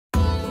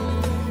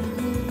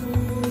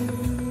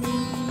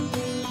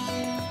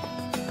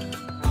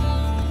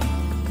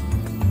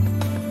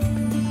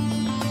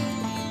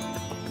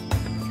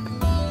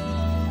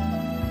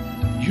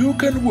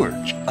can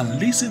watch and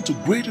listen to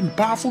great and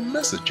powerful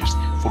messages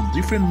from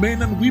different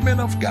men and women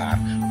of God,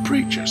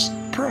 preachers,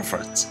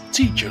 prophets,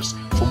 teachers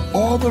from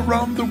all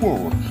around the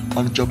world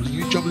on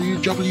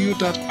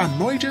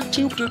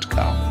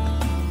www.anointedtube.com.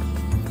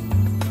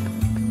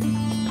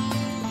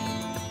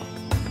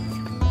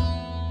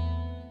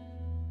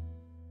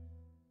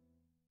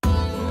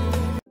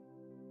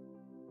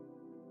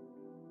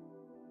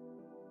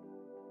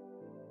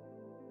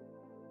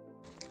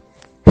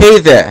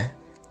 Hey there,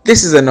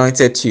 this is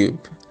Anointed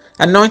Tube.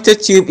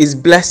 Anointed Tube is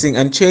blessing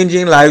and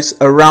changing lives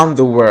around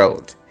the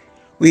world.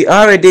 We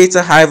are a data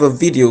hive of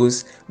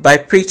videos by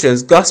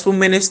preachers, gospel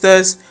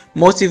ministers,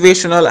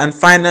 motivational and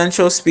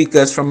financial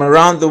speakers from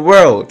around the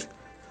world.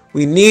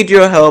 We need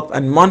your help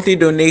and monthly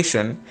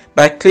donation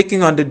by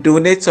clicking on the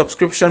donate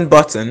subscription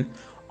button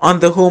on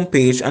the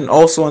homepage and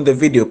also on the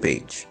video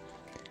page.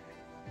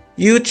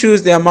 You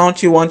choose the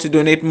amount you want to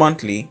donate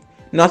monthly.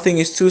 Nothing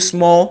is too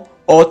small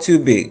or too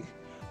big.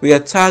 We are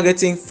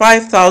targeting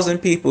 5,000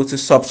 people to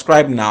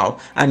subscribe now,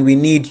 and we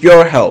need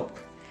your help.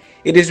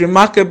 It is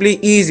remarkably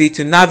easy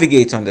to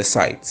navigate on the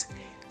site.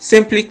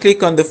 Simply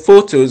click on the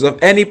photos of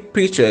any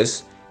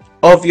preachers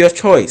of your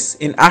choice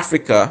in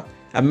Africa,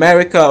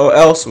 America or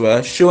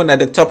elsewhere shown at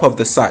the top of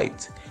the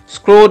site.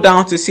 Scroll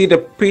down to see the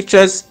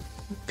preachers'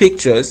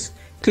 pictures.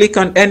 Click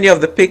on any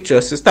of the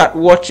pictures to start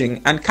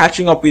watching and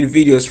catching up with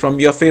videos from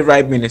your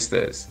favorite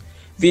ministers.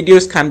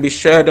 Videos can be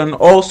shared on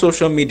all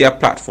social media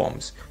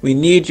platforms. We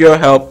need your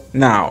help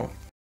now.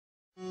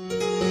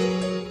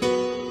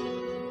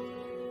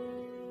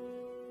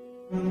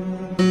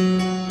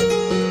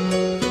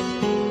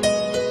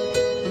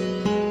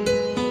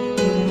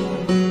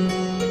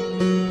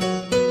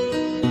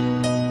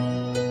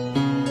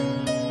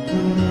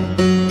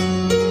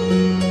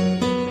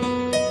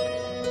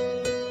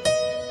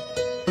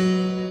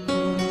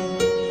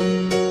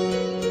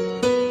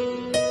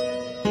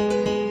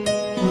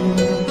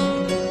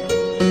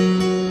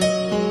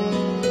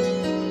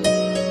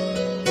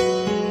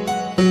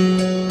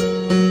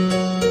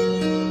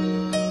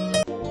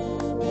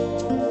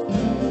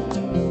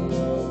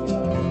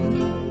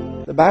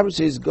 The Bible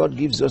says God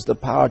gives us the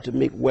power to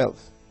make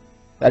wealth,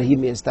 that he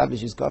may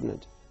establish his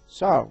covenant.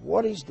 So,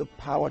 what is the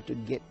power to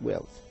get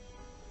wealth?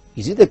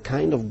 Is it a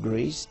kind of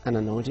grace and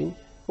anointing?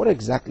 What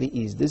exactly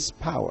is this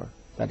power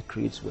that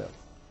creates wealth?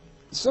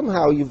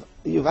 Somehow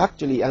you've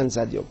actually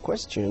answered your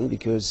question,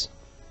 because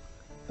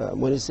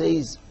when it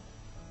says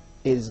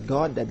it is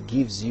God that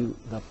gives you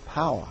the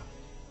power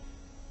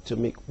to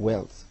make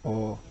wealth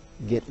or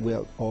get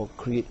wealth or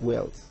create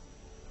wealth,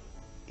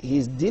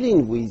 he's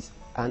dealing with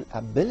an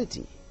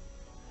ability.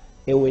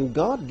 And when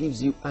God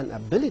gives you an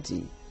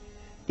ability,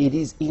 it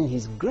is in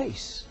his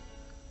grace.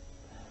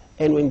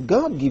 And when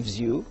God gives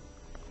you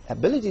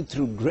ability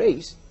through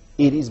grace,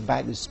 it is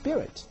by the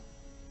Spirit.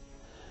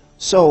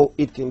 So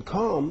it can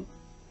come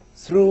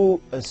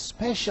through a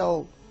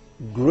special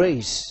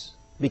grace,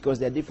 because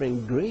there are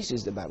different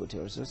graces, the Bible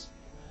tells us.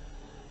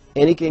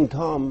 And it can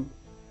come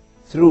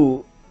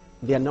through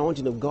the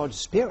anointing of God's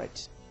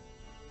Spirit.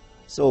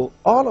 So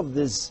all of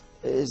this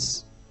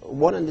is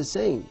one and the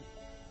same.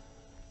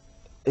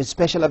 A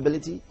special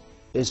ability,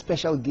 a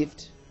special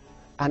gift,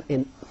 an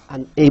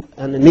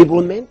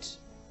enablement.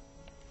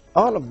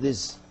 All of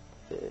this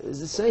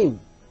is the same.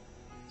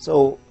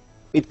 So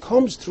it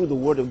comes through the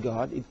Word of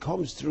God, it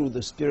comes through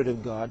the Spirit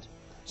of God.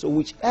 So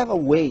whichever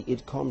way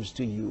it comes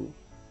to you,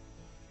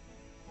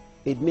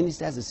 it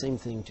ministers the same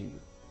thing to you.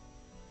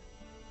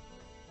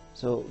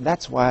 So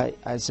that's why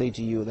I say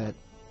to you that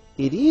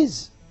it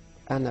is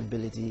an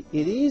ability,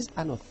 it is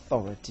an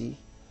authority,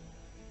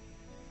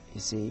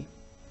 you see,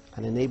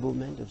 an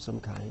enablement of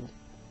some kind.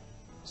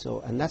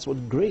 So, and that's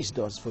what grace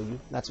does for you.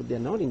 That's what the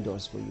anointing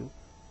does for you.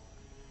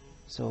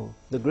 So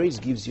the grace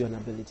gives you an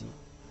ability,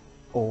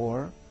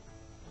 or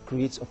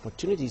creates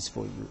opportunities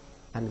for you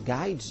and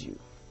guides you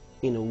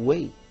in a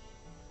way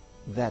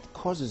that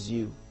causes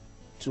you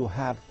to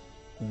have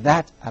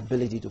that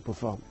ability to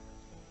perform.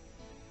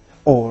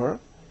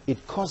 Or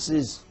it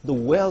causes the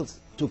wealth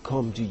to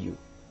come to you.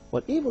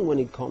 But even when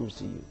it comes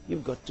to you,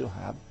 you've got to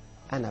have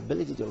an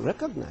ability to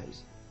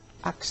recognize,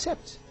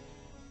 accept,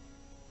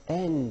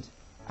 and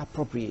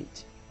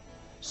appropriate.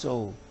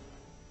 So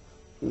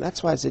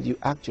that's why I said you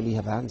actually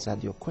have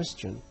answered your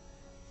question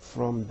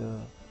from the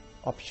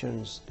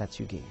options that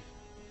you gave.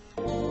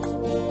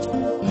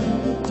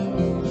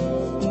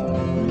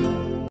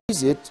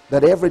 Is it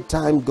that every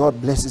time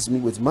God blesses me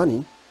with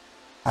money,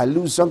 I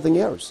lose something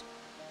else?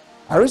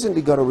 I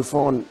recently got a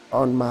refund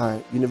on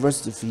my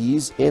university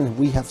fees, and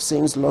we have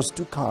since lost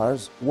 2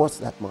 cars worth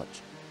that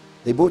much.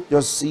 They both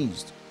just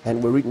seized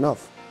and were written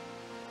off.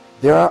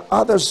 There are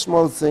other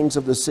small things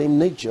of the same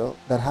nature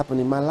that happen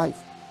in my life.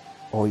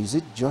 Or is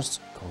it just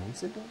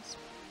coincidence?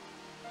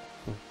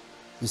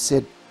 He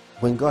said,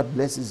 when God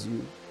blesses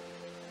you,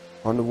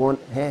 on the one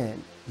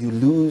hand, you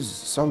lose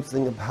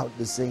something about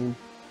the same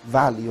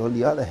value on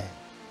the other hand.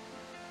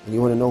 And you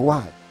want to know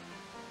why?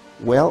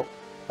 Well,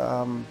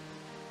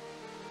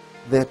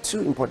 there are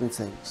 2 important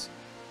things.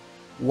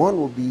 One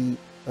will be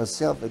a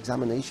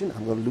self-examination.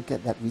 I'm going to look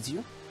at that with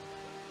you.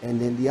 and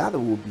then the other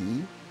will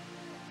be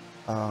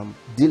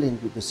dealing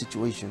with the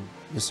situation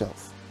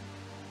yourself.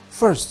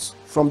 First,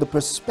 from the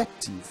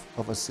perspective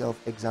of a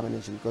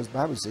self-examination, because the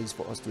Bible says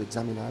for us to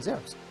examine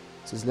ourselves.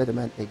 It says, let a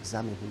man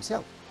examine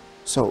himself.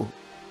 So,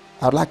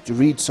 I'd like to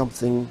read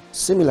something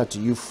similar to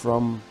you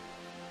from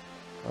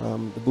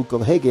the book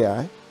of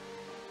Haggai,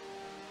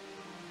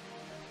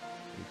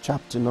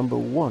 chapter number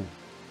 1.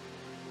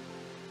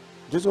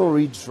 Just going to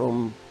read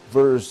from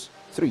verse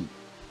 3.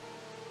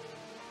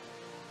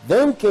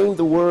 Then came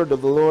the word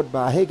of the Lord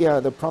by Haggai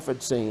the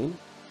prophet, saying,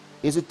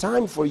 Is it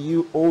time for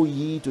you, O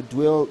ye, to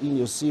dwell in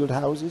your sealed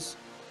houses,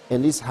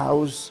 and this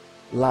house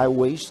lie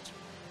waste?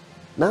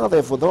 Now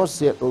therefore, thus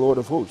saith the Lord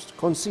of hosts,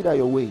 consider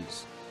your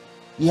ways.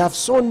 Ye have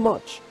sown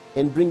much,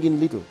 and bring in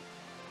little.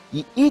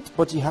 Ye eat,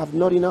 but ye have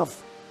not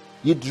enough.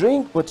 Ye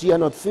drink, but ye are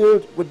not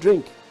filled with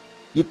drink.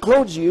 Ye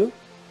clothe you,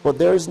 but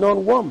there is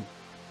none warm.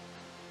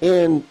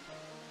 And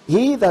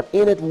he that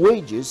earneth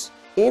wages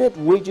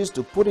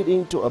to put it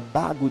into a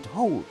bag with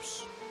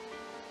holes.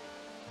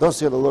 Thus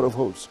saith the Lord of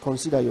hosts,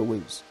 consider your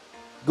ways.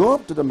 Go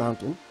up to the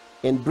mountain,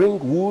 and bring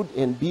wood,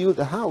 and build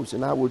a house,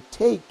 and I will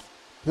take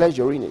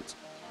pleasure in it,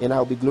 and I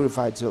will be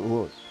glorified, saith the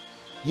Lord.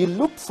 Ye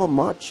looked for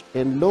much,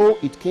 and lo,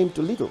 it came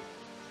to little.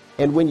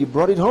 And when you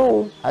brought it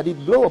home, I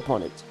did blow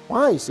upon it.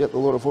 Why, saith the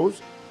Lord of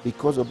hosts?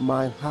 Because of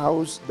my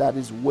house that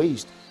is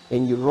waste,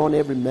 and you run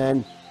every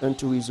man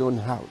unto his own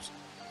house.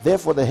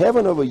 Therefore the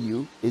heaven over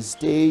you is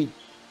stayed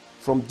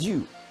from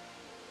dew,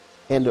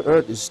 and the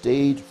earth is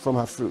stayed from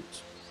her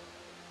fruit.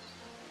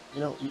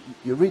 You know,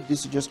 you read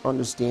this, you just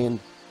understand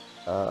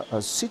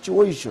a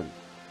situation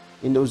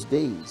in those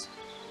days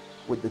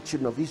with the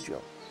children of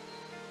Israel.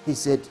 He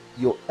said,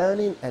 you're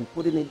earning and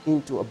putting it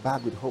into a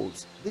bag with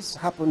holes. This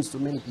happens to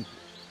many people.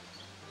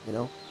 You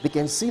know, they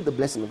can see the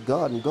blessing of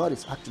God, and God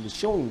is actually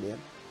showing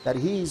them that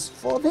He is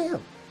for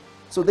them.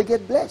 So they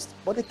get blessed,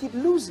 but they keep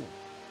losing.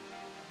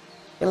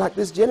 And like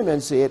this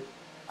gentleman said,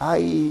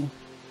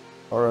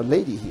 or a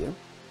lady here,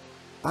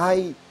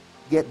 I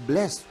get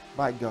blessed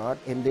by God,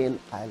 and then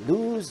I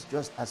lose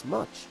just as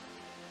much.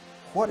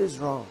 What is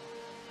wrong?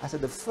 I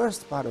said the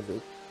first part of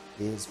it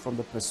is from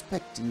the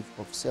perspective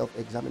of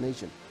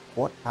self-examination.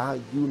 What are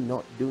you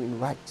not doing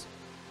right?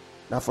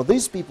 Now for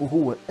these people who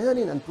were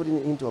earning and putting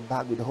it into a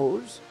bag with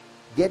holes,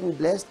 getting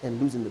blessed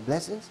and losing the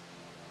blessings,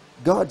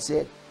 God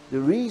said, the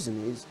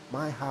reason is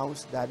my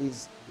house that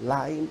is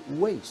lying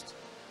waste.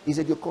 He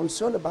said, you're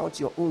concerned about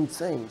your own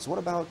things. What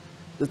about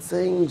the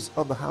things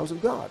of the house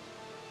of God?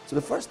 So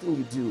the first thing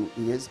you do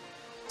is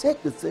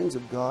take the things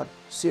of God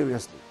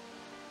seriously.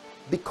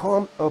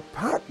 Become a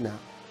partner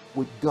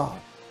with God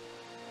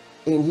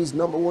in His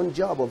number one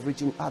job of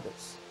reaching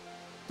others.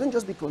 Don't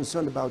just be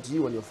concerned about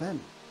you and your family.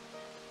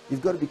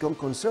 You've got to become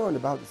concerned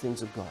about the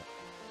things of God.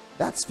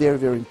 That's very,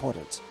 very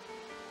important.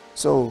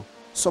 So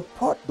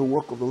support the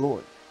work of the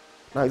Lord.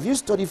 Now, if you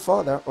study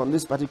further on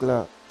this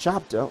particular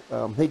chapter,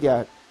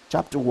 Haggai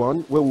chapter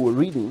 1, where we were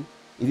reading,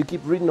 if you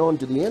keep reading on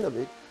to the end of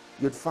it,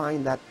 you'd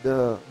find that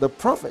the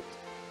prophet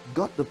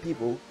got the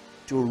people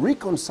to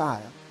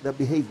reconcile their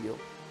behavior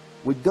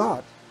with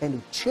God and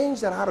to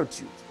change their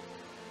attitude.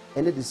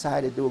 And they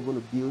decided they were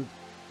going to build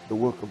the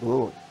work of the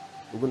Lord.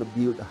 They were going to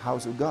build the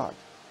house of God.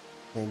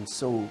 And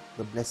so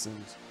the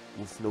blessings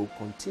will flow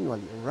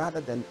continually, rather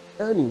than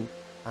earning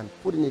and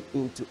putting it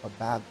into a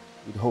bag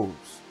with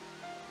holes.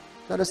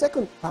 Now the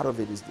second part of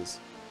it is this.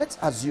 Let's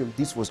assume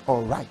this was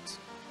all right.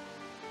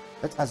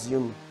 Let's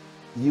assume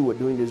you were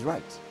doing this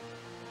right.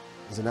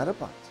 There's another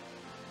part.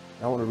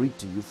 I want to read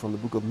to you from the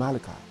book of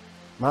Malachi.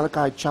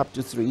 Malachi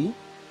chapter 3,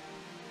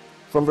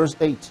 from verse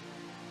 8.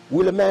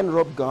 Will a man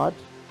rob God?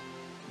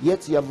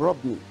 Yet ye have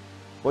robbed me.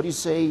 But you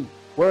say,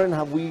 wherein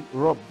have we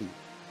robbed thee?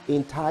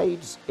 In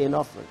tithes and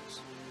offerings.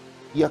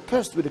 Ye are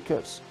cursed with a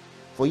curse,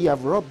 for ye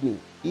have robbed me,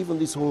 even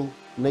this whole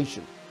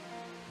nation.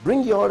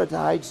 Bring ye all the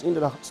tithes into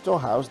the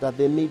storehouse, that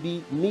there may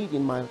be meat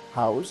in my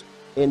house,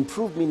 and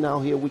prove me now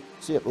herewith,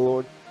 saith the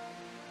Lord,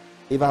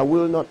 if I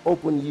will not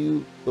open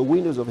you the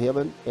windows of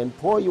heaven, and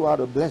pour you out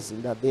a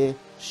blessing, that there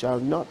shall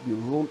not be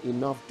room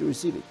enough to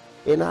receive it.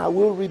 And I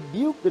will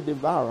rebuke the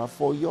devourer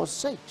for your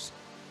sakes,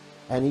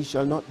 and he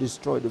shall not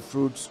destroy the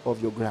fruits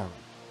of your ground.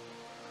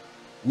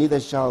 Neither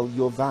shall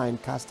your vine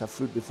cast her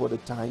fruit before the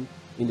time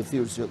in the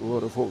field, saith the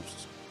Lord of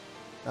hosts.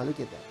 Now look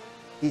at that.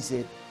 He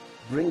said,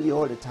 bring ye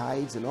all the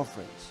tithes and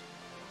offerings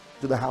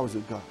to the house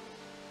of God.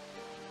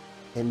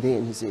 And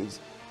then he says,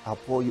 I'll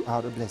pour you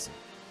out a blessing.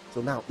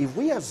 So now, if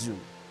we assume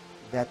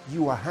that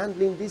you are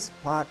handling this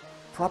part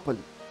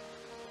properly,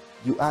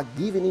 you are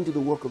giving into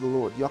the work of the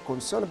Lord, you are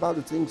concerned about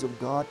the things of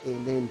God,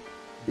 and then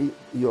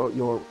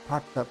you're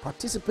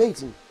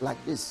participating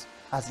like this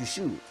as you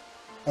should,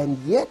 and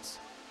yet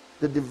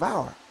the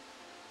devourer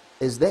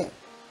is there,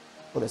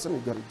 well, there's something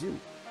you've got to do.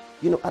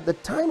 You know, at the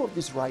time of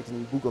this writing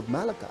in the book of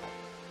Malachi,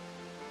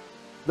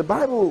 the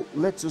Bible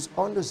lets us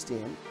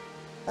understand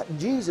that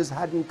Jesus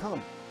hadn't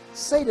come.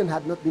 Satan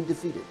had not been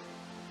defeated.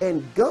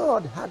 And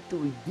God had to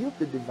rebuke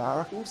the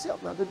devourer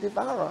himself. Now, the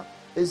devourer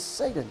is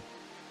Satan.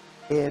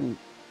 And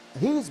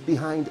he's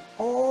behind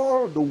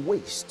all the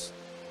waste.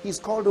 He's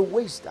called a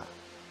waster.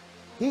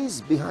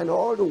 He's behind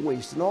all the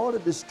waste and all the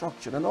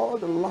destruction and all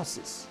the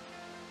losses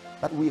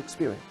that we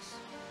experience.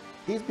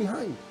 He's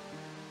behind.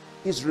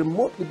 He's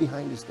remotely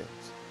behind these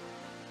things.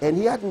 And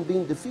he hadn't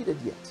been defeated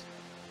yet.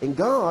 And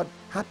God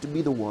had to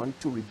be the one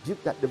to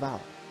rebuke that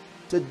devourer.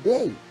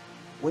 Today,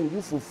 when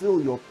you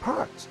fulfill your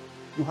part,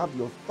 you have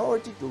the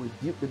authority to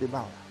rebuke the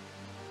devourer.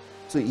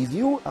 So if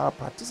you are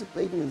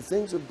participating in the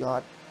things of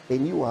God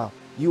and you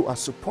are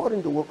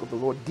supporting the work of the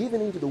Lord,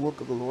 giving into the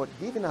work of the Lord,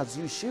 giving as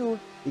you should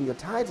in your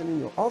tithes and in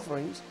your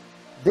offerings,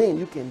 then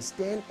you can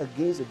stand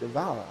against the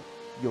devourer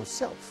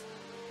yourself.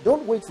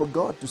 Don't wait for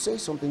God to say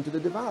something to the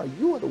devourer.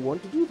 You are the one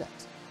to do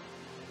that.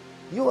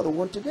 You are the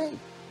one today.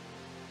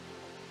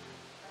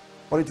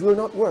 But it will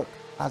not work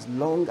as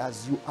long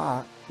as you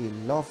are a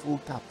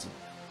lawful captive.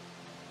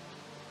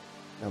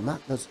 Now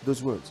mark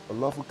those words, a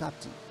lawful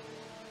captive.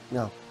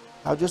 Now,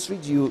 I'll just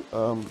read you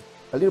a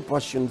little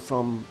portion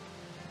from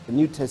the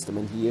New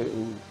Testament here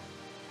in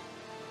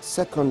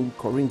 2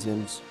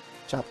 Corinthians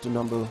chapter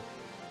number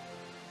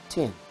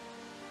 10.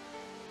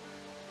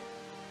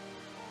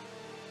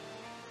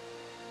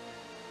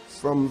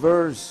 From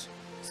verse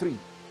 3.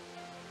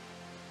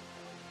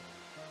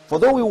 For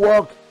though we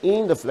walk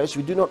in the flesh,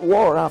 we do not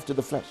war after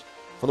the flesh.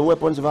 For the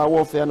weapons of our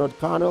warfare are not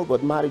carnal,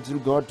 but mighty through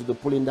God to the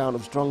pulling down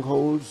of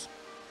strongholds,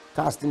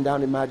 casting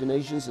down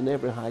imaginations and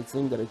every high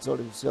thing that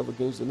exalted itself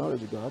against the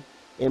knowledge of God,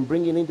 and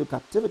bringing into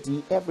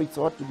captivity every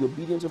thought to the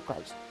obedience of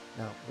Christ.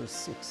 Now, verse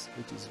 6,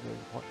 which is very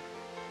important.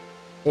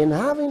 And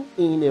having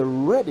in a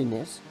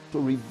readiness to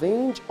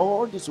revenge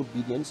all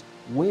disobedience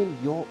when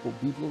your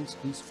obedience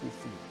is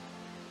fulfilled.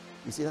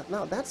 You see that?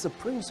 Now, that's a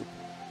principle.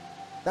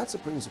 That's a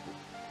principle.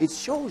 It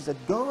shows that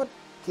God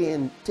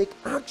can take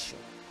action,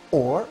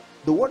 or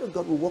the word of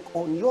God will work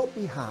on your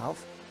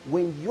behalf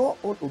when your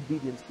own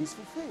obedience is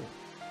fulfilled.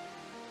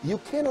 You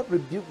cannot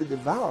rebuke the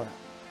devourer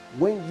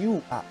when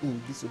you are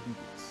in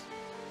disobedience.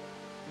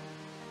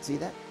 See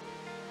that?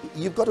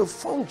 You've got to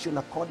function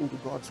according to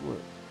God's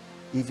word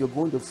if you're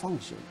going to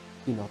function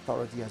in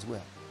authority as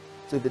well.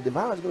 So if the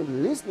devourer is going to be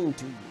listening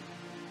to you,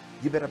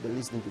 you better be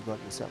listening to God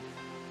yourself.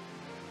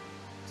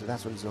 So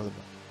that's what it's all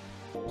about.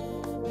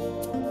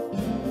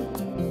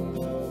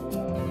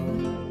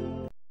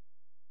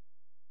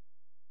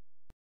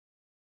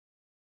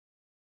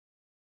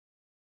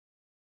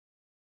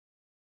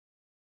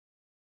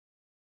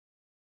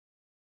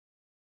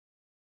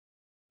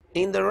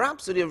 In the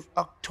Rhapsody of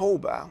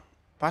October,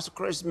 Pastor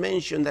Chris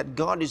mentioned that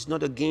God is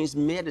not against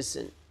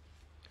medicine.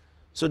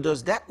 So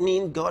does that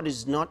mean God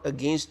is not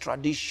against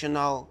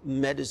traditional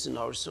medicine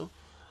also?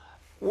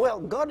 Well,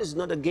 God is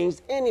not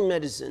against any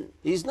medicine.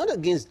 He's not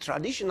against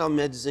traditional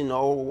medicine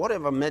or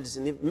whatever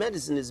medicine. If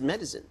medicine is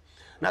medicine.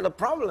 Now the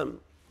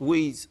problem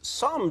with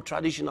some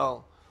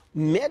traditional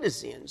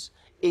medicines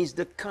is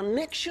the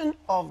connection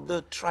of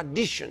the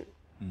tradition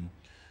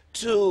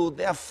to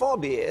their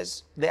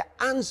forebears, their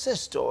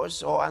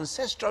ancestors or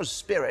ancestral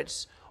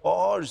spirits,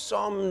 or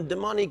some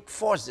demonic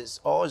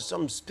forces or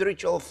some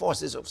spiritual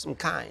forces of some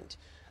kind.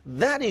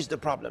 That is the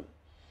problem,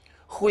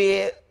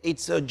 where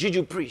it's a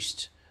juju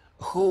priest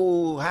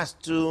who has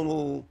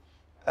to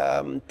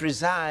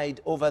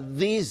preside over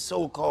these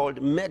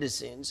so-called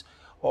medicines,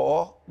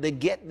 or they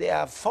get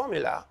their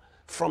formula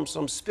from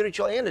some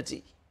spiritual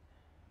entity.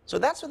 So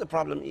that's what the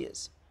problem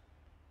is.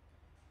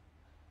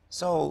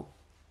 So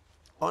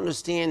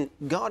understand,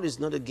 God is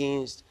not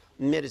against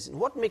medicine.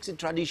 What makes it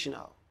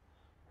traditional?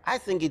 I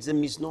think it's a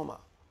misnomer.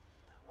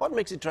 What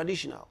makes it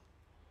traditional?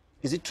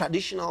 Is it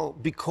traditional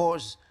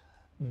because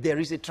there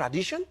is a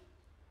tradition?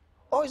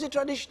 Or is it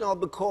traditional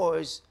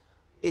because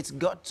it's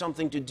got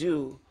something to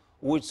do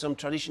with some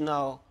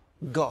traditional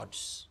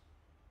gods?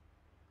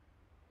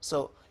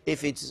 So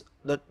if it's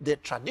the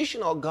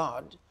traditional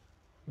God,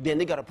 then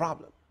they got a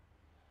problem.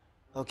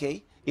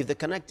 Okay? If they're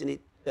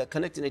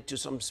connecting it to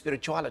some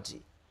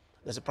spirituality,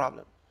 there's a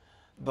problem.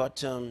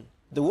 But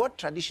the word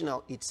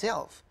traditional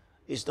itself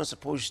is not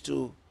supposed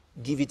to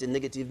give it a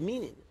negative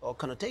meaning or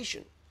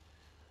connotation.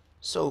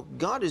 So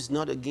God is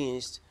not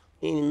against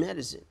any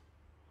medicine.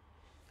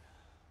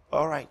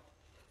 All right.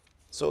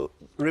 So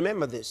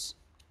remember this.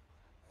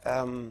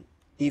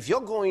 If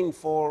you're going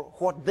for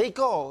what they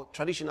call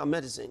traditional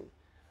medicine,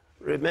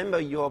 remember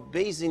you're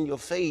basing your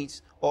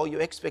faith or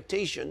your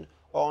expectation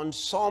on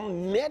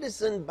some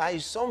medicine by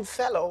some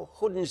fellow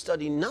who didn't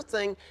study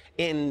nothing,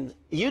 and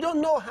you don't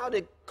know how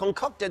they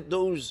concocted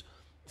those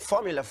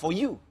formula for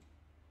you.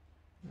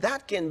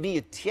 That can be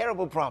a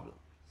terrible problem,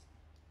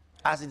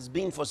 as it's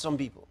been for some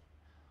people.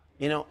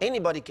 You know,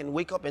 anybody can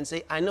wake up and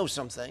say, I know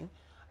something,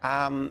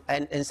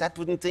 and start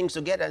putting things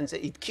together and say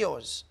it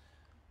cures.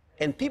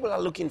 And people are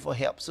looking for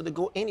help, so they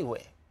go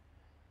anywhere.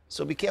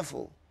 So be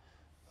careful.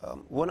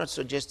 We're not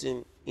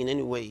suggesting in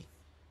any way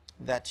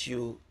that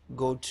you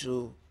go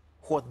to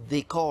what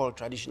they call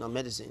traditional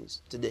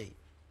medicines today.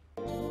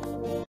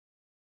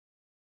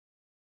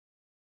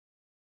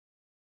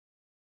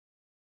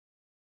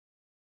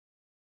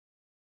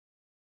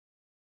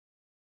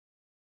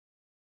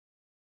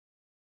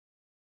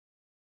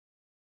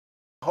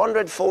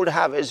 Hundredfold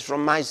harvest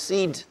from my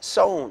seed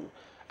sown.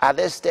 Are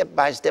there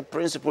step-by-step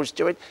principles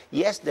to it?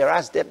 Yes, there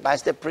are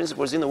step-by-step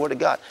principles in the Word of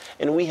God.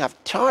 And we have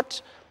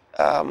taught,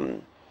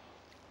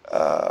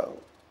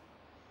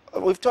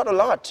 we've taught a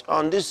lot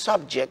on this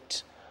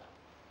subject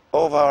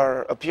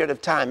over a period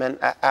of time. And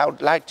I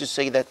would like to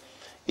say that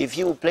if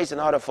you place an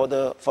order for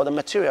the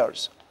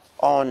materials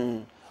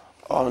on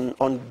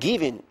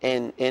giving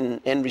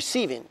and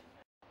receiving,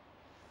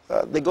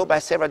 they go by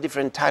several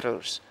different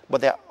titles,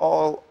 but they're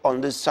all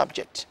on this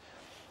subject.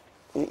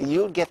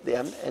 You'll get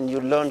them and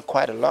you'll learn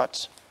quite a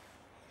lot.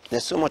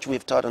 There's so much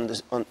we've taught on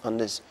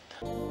this.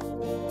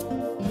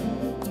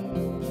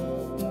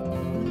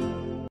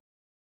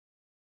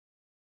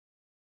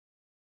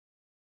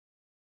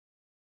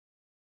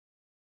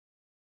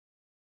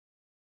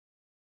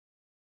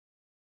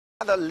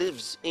 Father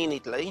lives in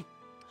Italy.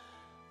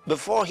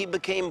 Before he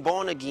became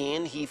born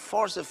again, he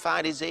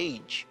falsified his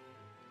age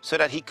so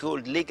that he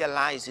could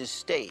legalize his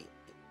stay.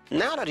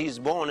 Now that he's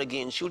born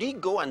again, should he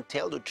go and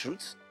tell the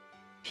truth?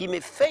 He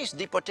may face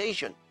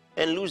deportation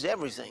and lose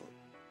everything.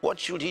 What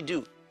should he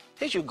do?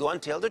 He should go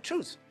and tell the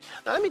truth.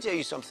 Now let me tell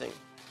you something.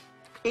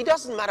 It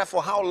doesn't matter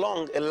for how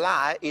long a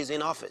lie is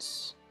in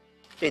office.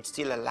 It's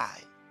still a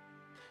lie.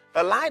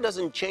 A lie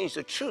doesn't change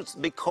the truth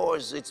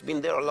because it's been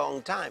there a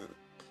long time.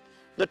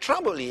 The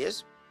trouble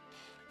is,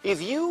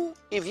 if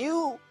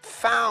you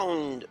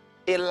found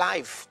a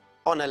life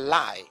on a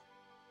lie,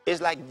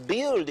 it's like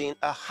building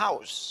a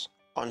house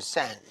on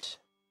sand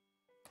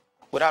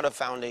without a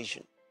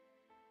foundation.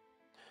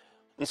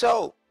 And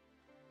so,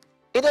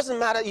 it doesn't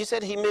matter, you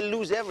said he may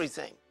lose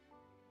everything.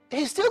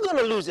 He's still going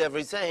to lose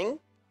everything.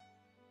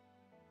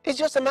 It's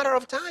just a matter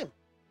of time.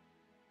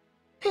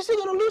 He's still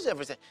going to lose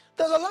everything.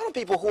 There's a lot of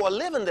people who are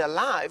living their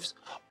lives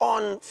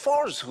on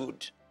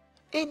falsehood.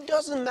 It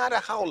doesn't matter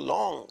how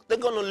long, they're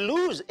going to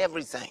lose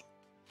everything.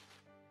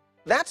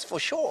 That's for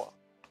sure.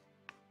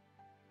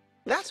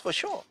 That's for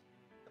sure.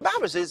 The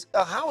Bible says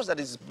a house that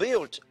is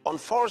built on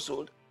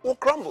falsehood will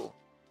crumble.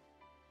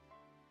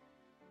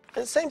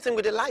 And same thing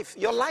with your life.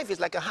 Your life is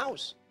like a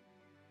house.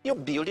 You're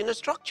building a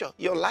structure.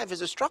 Your life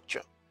is a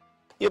structure.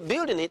 You're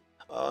building it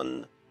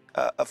on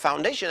a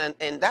foundation,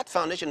 and that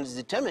foundation is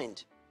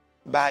determined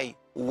by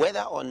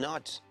whether or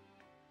not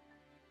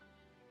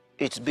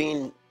it's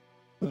been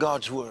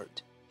God's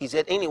word. He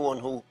said anyone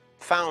who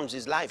founds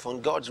his life on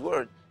God's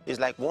word is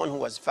like one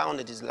who has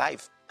founded his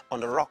life on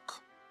the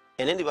rock.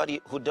 And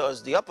anybody who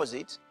does the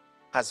opposite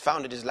has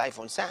founded his life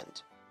on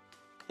sand.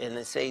 And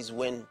it says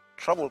when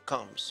trouble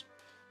comes,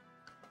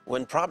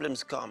 when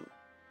problems come,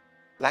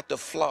 like the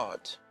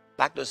flood,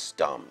 like the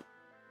storm,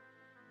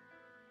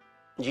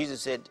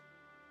 Jesus said,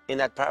 in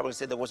that parable, he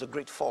said there was a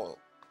great fall.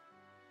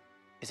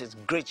 He says,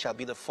 great shall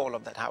be the fall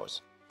of that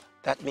house.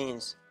 That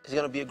means it's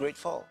going to be a great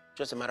fall,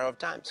 just a matter of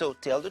time. So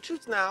tell the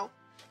truth now,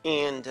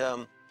 and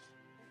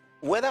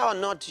whether or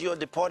not you're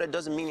deported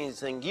doesn't mean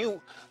anything.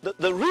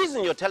 The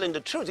reason you're telling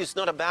the truth is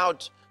not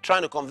about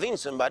trying to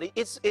convince somebody.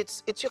 It's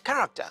your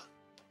character.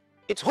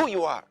 It's who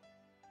you are.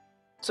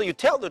 So you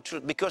tell the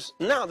truth because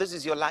now this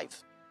is your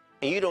life,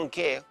 and you don't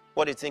care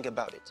what you think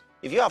about it.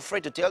 If you're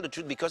afraid to tell the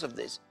truth because of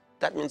this,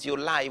 that means you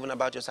lie even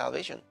about your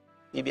salvation.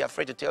 You'll be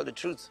afraid to tell the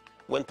truth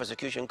when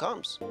persecution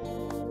comes.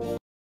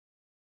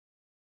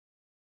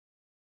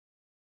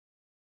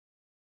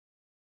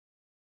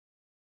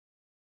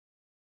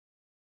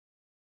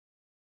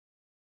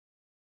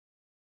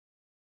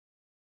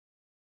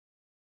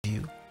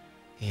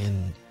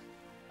 And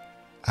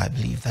I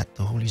believe that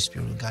the Holy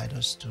Spirit will guide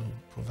us to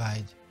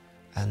provide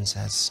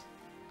answers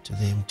to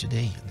them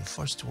today. And the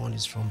first one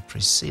is from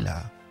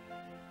Priscilla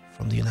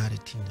from the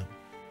United Kingdom.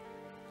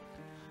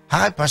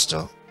 Hi,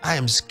 Pastor. I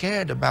am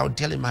scared about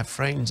telling my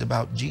friends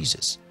about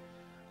Jesus.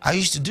 I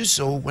used to do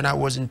so when I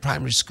was in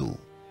primary school,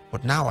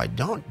 but now I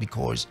don't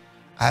because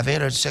I've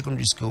entered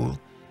secondary school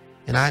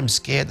and I'm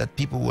scared that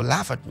people will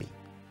laugh at me.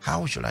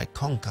 How should I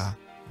conquer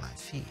my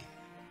fear?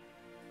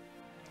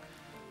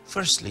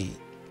 Firstly,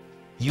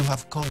 you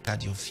have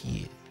conquered your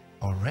fear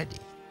already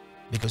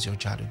because you're a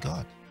child of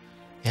God.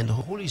 And the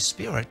Holy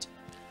Spirit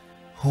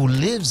who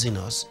lives in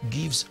us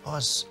gives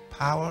us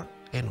power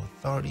and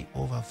authority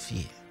over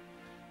fear.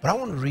 But I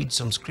want to read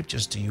some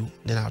scriptures to you,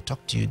 then I'll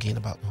talk to you again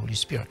about the Holy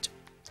Spirit.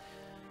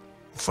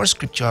 The first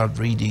scripture I'll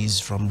read is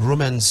from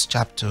Romans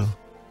chapter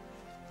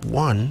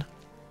 1.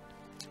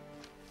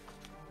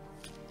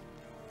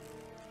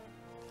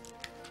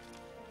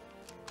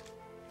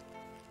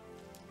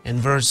 And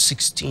verse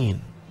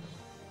 16.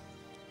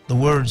 The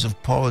words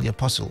of Paul the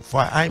Apostle, for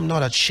I am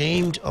not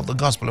ashamed of the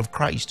gospel of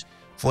Christ,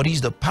 for it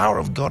is the power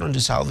of God unto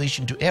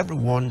salvation to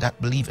everyone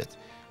that believeth,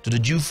 to the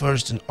Jew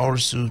first and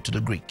also to the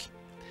Greek.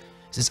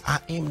 It says, I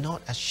am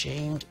not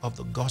ashamed of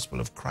the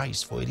gospel of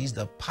Christ, for it is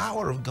the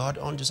power of God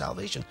unto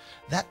salvation.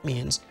 That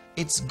means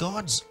it's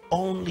God's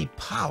only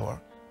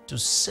power to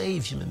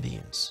save human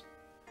beings.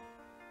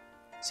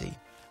 See,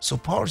 so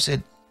Paul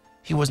said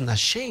he wasn't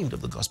ashamed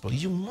of the gospel.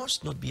 You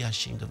must not be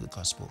ashamed of the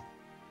gospel.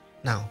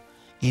 Now,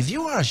 if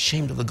you are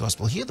ashamed of the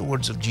gospel, hear the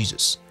words of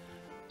Jesus.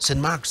 St.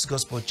 Mark's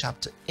Gospel,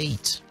 chapter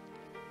 8,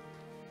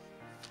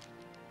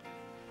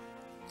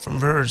 from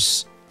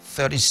verse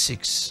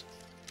 36.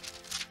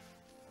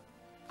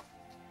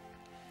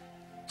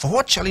 For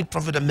what shall it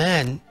profit a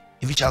man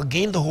if he shall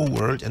gain the whole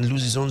world and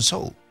lose his own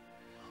soul?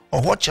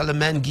 Or what shall a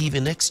man give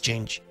in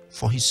exchange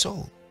for his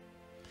soul?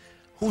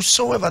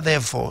 Whosoever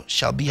therefore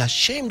shall be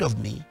ashamed of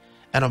me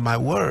and of my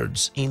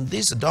words in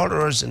this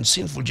adulterous and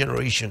sinful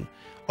generation,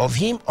 of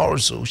him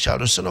also shall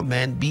the Son of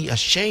Man be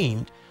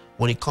ashamed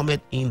when he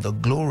cometh in the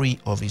glory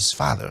of his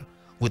Father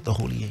with the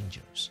holy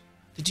angels.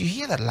 Did you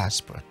hear that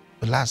last part?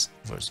 The last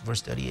verse,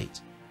 verse 38.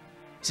 It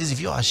says, if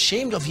you are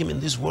ashamed of him in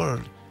this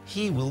world,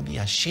 he will be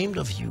ashamed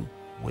of you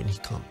when he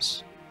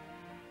comes.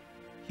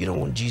 You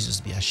don't want Jesus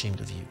to be ashamed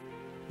of you.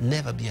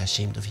 Never be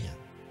ashamed of him.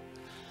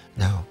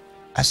 Now,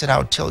 I said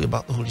I'll tell you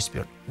about the Holy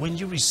Spirit. When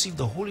you receive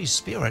the Holy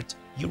Spirit,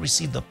 you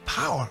receive the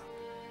power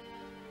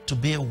to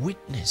bear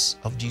witness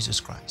of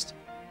Jesus Christ.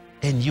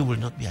 And you will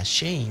not be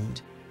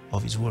ashamed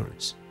of his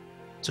words.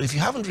 So if you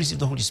haven't received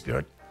the Holy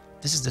Spirit,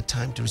 this is the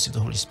time to receive the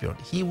Holy Spirit.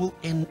 He will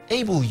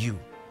enable you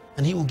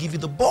and he will give you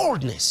the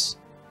boldness.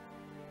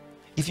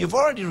 If you've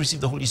already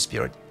received the Holy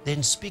Spirit,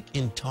 then speak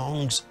in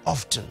tongues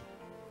often.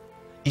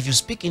 If you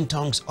speak in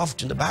tongues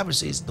often, the Bible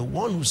says the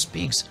one who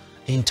speaks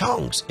in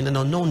tongues, in an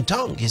unknown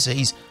tongue, he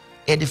says,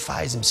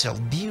 edifies himself,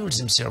 builds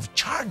himself,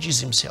 charges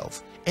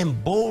himself,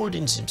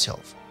 emboldens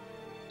himself.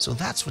 So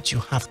that's what you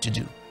have to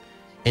do.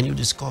 And you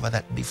discover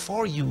that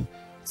before you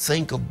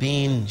think of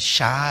being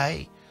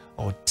shy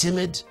or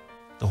timid,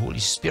 the Holy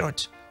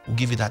Spirit will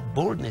give you that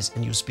boldness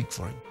and you speak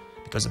for him.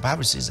 Because the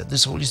Bible says that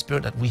this Holy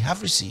Spirit that we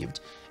have received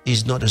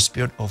is not a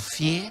spirit of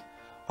fear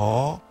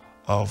or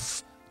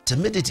of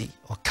timidity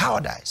or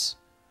cowardice.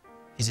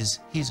 He says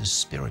he's a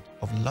spirit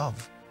of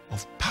love,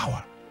 of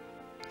power,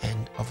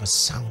 and of a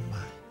sound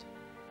mind.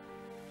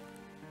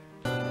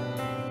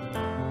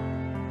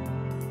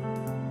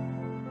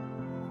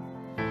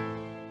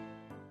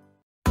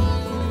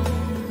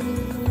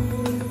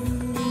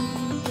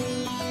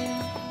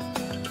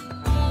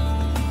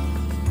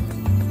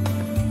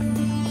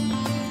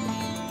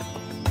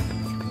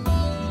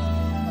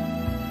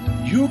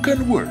 You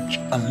can watch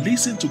and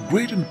listen to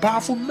great and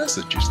powerful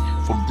messages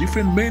from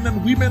different men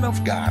and women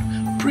of God,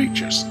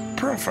 preachers,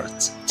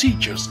 prophets,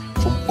 teachers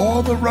from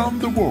all around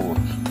the world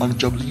on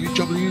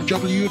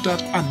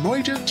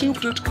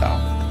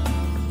www.anointedtube.com.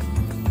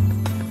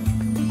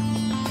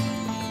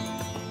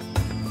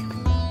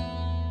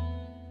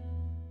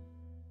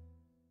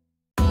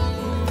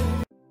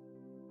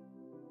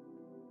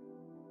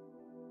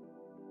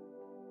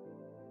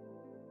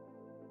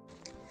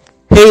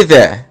 Hey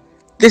there,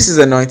 this is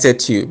Anointed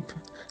Tube.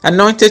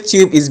 Anointed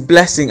Tube is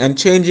blessing and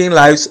changing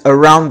lives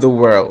around the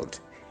world.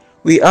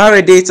 We are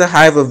a data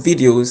hive of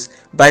videos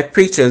by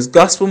preachers,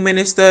 gospel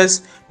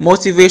ministers,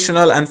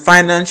 motivational and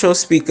financial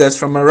speakers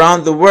from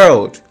around the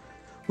world.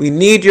 We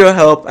need your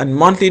help and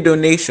monthly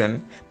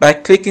donation by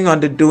clicking on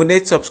the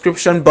donate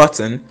subscription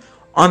button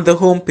on the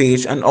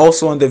homepage and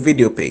also on the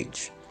video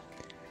page.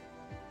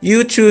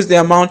 You choose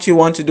the amount you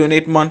want to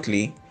donate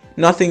monthly.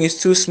 Nothing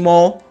is too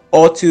small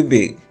or too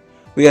big.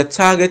 We are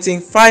targeting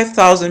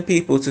 5,000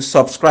 people to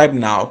subscribe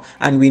now,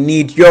 and we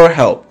need your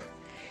help.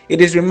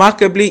 It is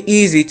remarkably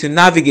easy to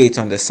navigate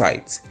on the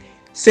site.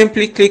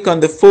 Simply click on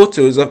the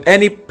photos of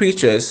any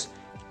preachers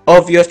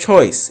of your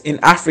choice in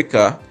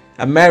Africa,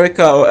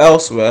 America, or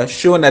elsewhere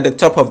shown at the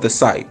top of the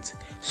site.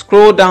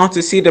 Scroll down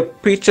to see the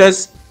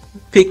preachers'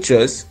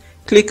 pictures.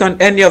 Click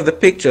on any of the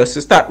pictures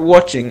to start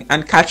watching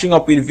and catching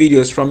up with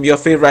videos from your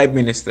favorite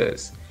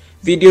ministers.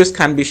 Videos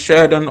can be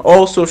shared on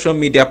all social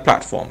media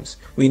platforms.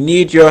 We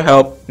need your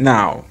help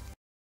now.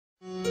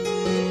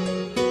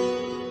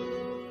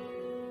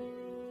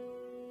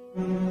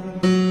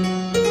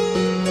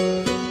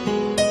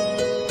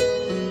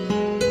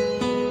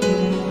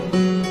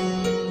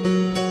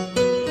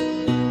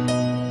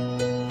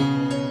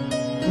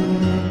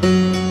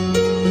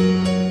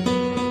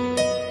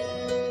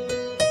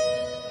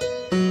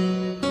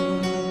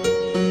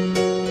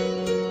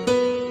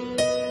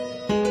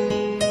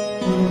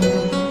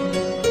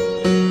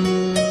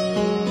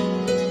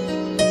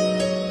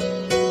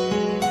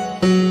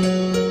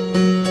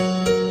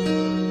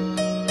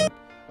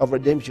 Of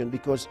redemption,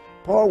 because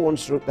Paul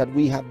once wrote that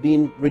we have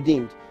been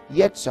redeemed.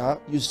 Yet, sir,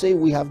 you say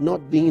we have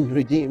not been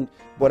redeemed,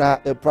 but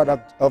are a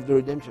product of the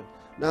redemption.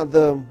 Now,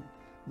 the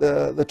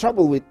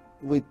trouble with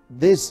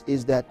this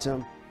is that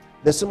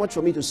there's so much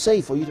for me to say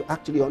for you to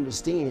actually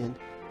understand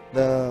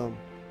the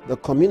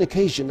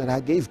communication that I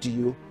gave to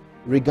you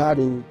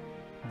regarding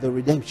the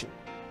redemption.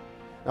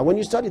 Now, when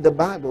you study the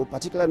Bible,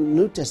 particularly the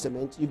New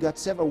Testament, you got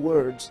several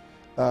words: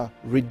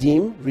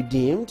 redeem,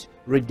 redeemed,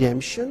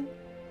 redemption.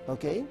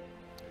 Okay.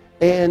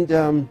 And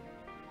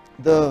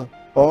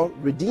or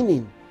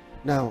redeeming.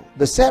 Now,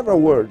 the several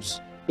words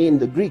in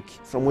the Greek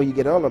from where you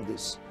get all of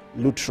this: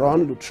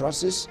 lutron,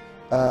 lutrosis,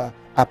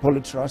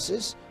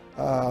 apolutrosis.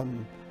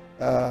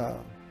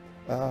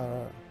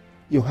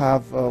 You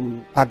have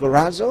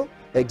agorazo,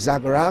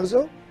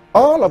 exagorazo.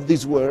 All of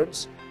these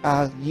words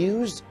are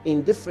used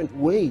in different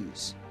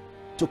ways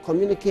to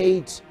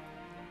communicate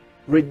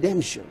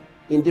redemption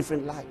in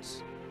different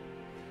lights.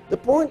 The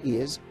point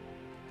is,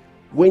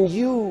 when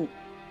you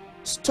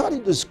study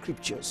the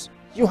scriptures,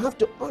 you have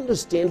to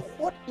understand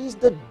what is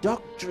the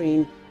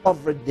doctrine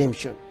of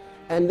redemption.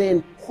 And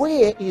then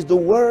where is the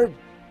word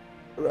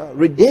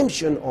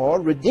redemption or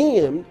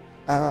redeemed,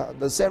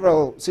 the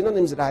several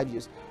synonyms that I've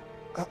used,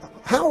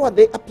 how are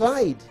they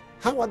applied?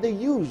 How are they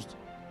used?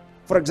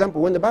 For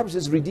example, when the Bible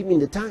says redeeming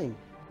the time,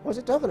 what's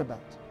it talking about?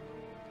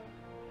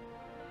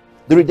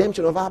 The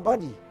redemption of our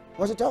body,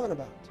 what's it talking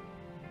about?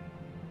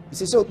 You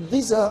see, so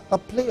these are a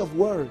play of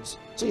words.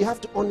 So you have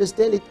to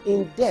understand it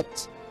in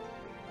depth.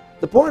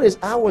 The point is,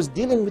 I was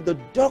dealing with the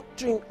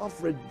doctrine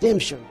of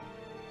redemption,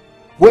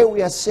 where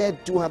we are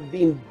said to have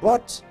been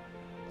bought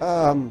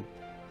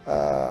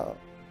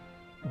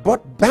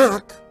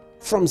back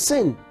from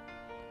sin.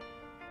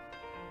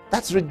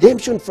 That's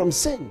redemption from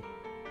sin.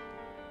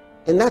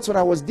 And that's what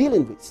I was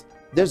dealing with.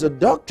 There's a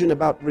doctrine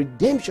about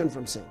redemption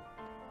from sin.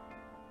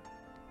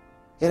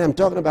 And I'm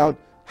talking about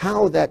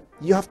how that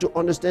you have to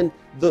understand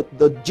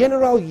the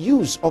general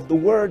use of the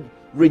word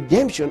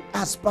redemption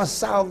as per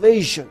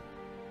salvation.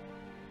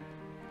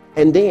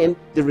 And then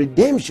the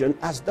redemption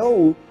as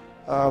though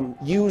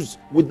used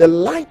with the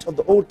light of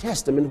the Old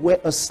Testament, where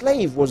a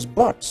slave was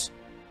bought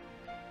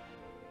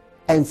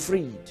and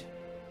freed.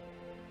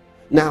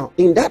 Now,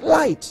 in that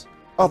light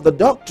of the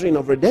doctrine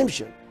of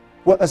redemption,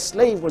 where a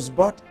slave was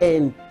bought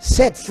and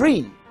set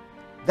free,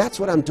 that's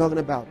what I'm talking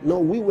about. No,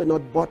 we were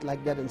not bought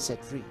like that and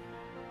set free.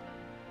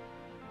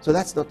 So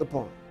that's not the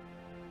point.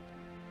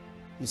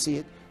 You see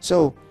it?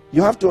 So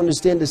you have to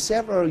understand the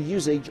several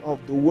usage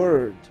of the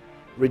word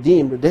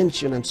redeem,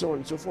 redemption, and so on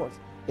and so forth,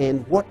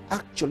 and what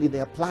actually they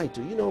apply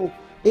to. You know,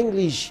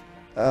 English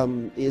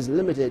is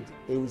limited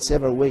in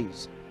several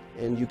ways,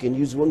 and you can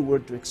use one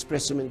word to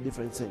express so many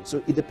different things.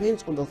 So it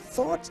depends on the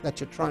thoughts that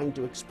you're trying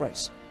to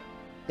express,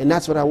 and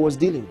that's what I was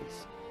dealing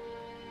with.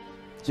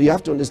 So you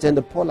have to understand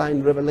the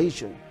Pauline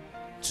revelation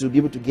to be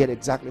able to get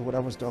exactly what I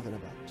was talking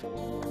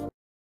about.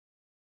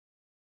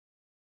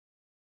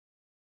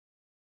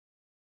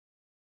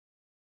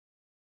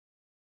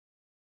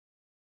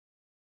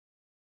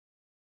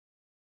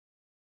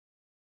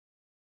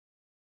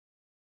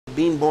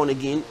 Being born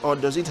again, or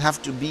does it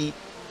have to be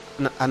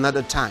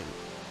another time?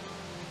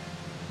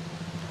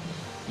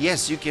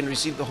 Yes, you can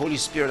receive the Holy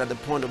Spirit at the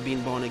point of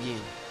being born again.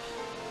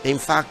 In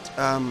fact,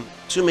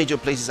 two major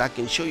places I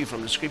can show you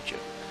from the scripture.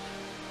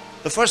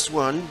 The first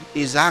one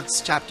is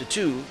Acts chapter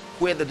 2,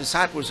 where the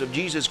disciples of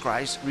Jesus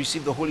Christ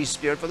received the Holy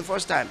Spirit for the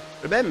first time.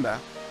 Remember,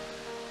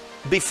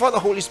 before the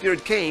Holy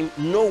Spirit came,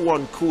 no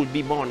one could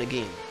be born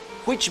again,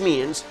 which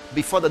means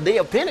before the day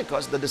of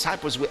Pentecost, the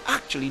disciples were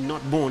actually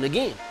not born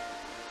again.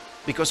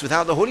 Because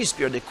without the Holy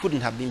Spirit, they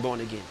couldn't have been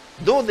born again.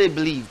 Though they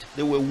believed,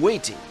 they were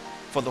waiting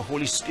for the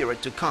Holy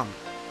Spirit to come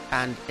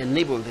and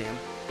enable them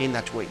in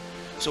that way.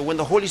 So when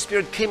the Holy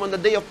Spirit came on the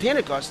day of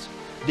Pentecost,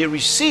 they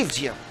received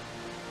Him.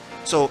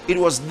 So it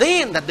was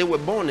then that they were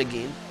born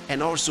again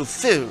and also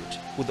filled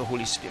with the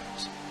Holy Spirit.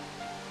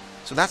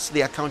 So that's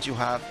the account you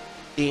have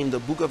in the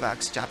book of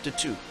Acts chapter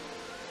 2,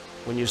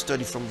 when you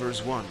study from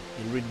verse 1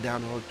 and read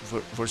down all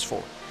to verse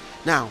 4.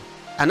 Now,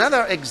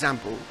 another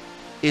example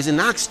is in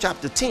Acts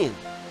chapter 10.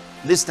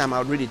 This time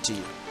I'll read it to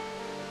you.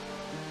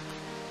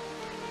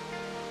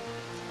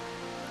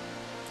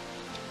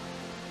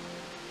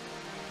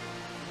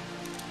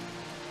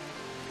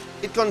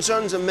 It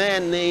concerns a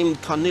man named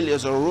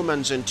Cornelius, a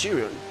Roman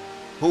centurion,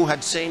 who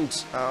had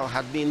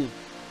been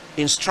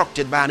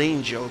instructed by an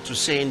angel to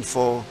send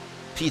for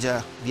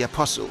Peter the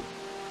apostle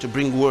to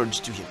bring words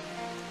to him.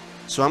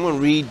 So I'm going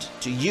to read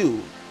to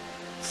you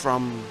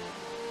from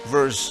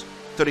verse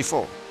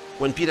 34.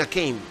 When Peter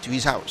came to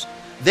his house,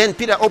 then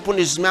Peter opened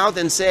his mouth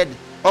and said,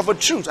 "Of a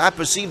truth I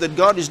perceive that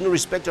God is no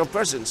respecter of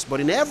persons, but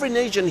in every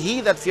nation he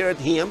that feareth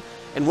him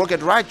and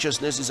worketh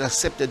righteousness is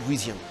accepted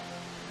with him."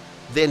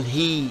 Then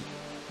he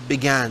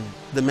began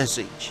the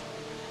message.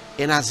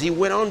 And as he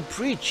went on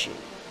preaching,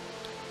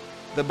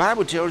 the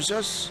Bible tells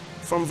us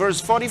from verse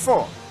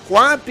 44,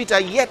 while Peter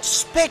yet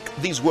spake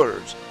these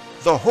words,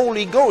 the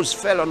Holy Ghost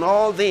fell on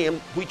all them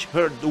which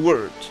heard the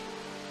word.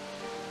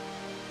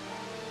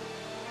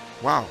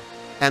 Wow.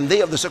 And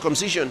they of the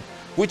circumcision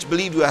which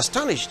believed were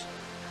astonished,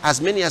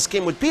 as many as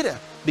came with Peter,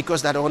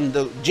 because that on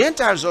the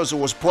Gentiles also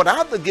was poured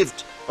out the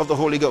gift of the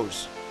Holy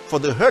Ghost. For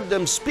they heard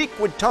them speak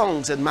with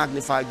tongues and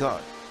magnify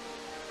God.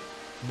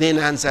 Then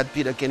answered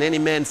Peter, "Can any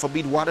man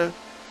forbid water,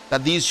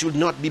 that these should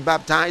not be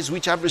baptized,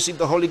 which have received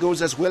the Holy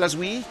Ghost as well as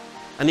we?"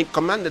 And he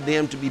commanded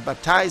them to be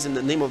baptized in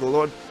the name of the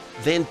Lord.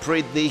 Then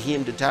prayed they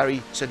him to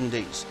tarry certain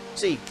days.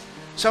 See,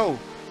 so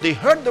they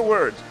heard the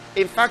word.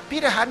 In fact,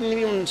 Peter hadn't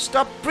even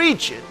stopped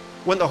preaching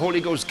when the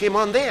Holy Ghost came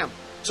on them.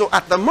 So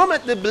at the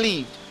moment they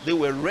believed, they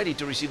were ready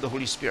to receive the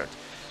Holy Spirit.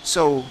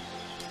 So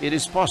it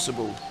is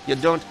possible. You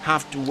don't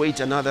have to wait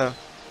another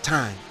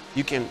time.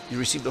 You can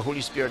receive the Holy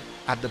Spirit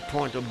at the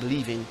point of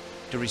believing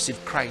to receive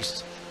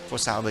Christ for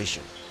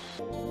salvation.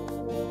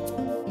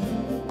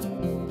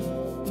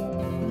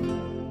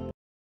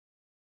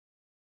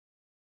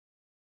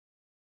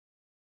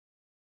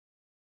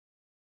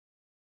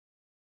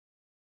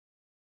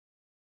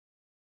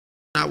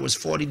 I was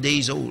 40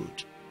 days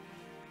old.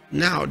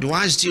 Now, do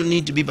I still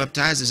need to be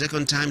baptized a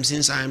second time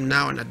since I am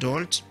now an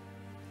adult?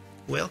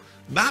 Well,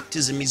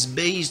 Baptism is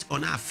based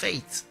on our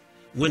faith.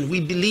 When we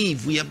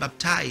believe, we are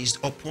baptized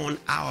upon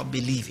our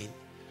believing.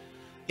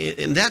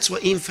 And that's why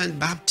infant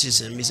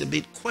baptism is a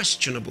bit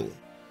questionable,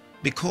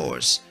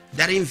 because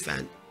that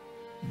infant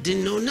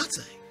didn't know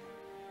nothing.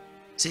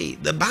 See,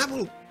 the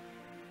Bible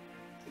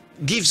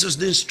gives us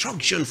the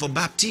instruction for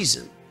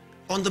baptism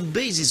on the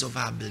basis of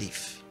our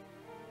belief.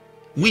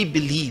 We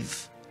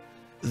believe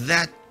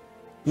that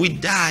we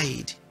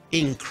died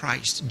in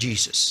Christ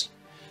Jesus,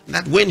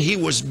 that when he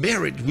was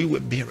buried, we were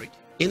buried,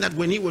 and that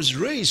when he was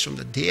raised from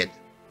the dead,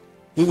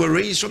 we were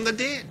raised from the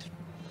dead.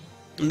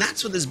 And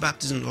that's what this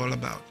baptism is all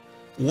about,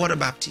 water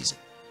baptism.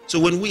 So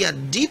when we are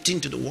dipped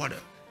into the water,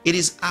 it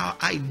is our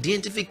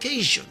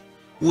identification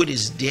with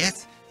his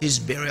death, his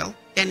burial,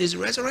 and his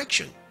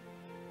resurrection.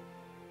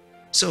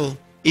 So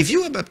if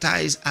you are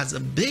baptized as a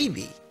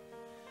baby,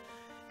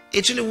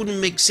 it really wouldn't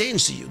make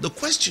sense to you. The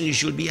question you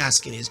should be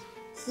asking is,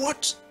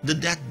 what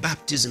did that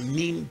baptism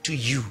mean to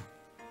you?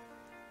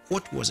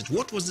 What was it?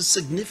 What was the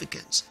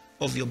significance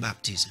of your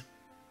baptism?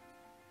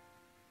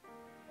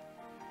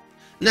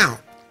 Now,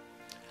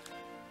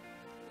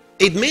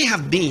 it may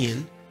have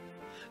been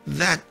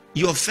that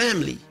your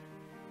family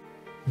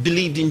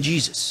believed in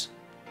Jesus.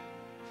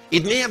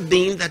 It may have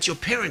been that your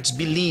parents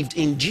believed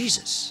in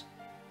Jesus,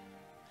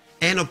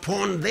 and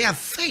upon their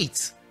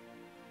faith,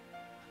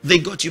 they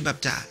got you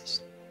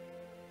baptized.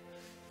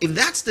 If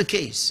that's the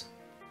case,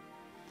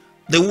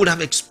 they would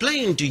have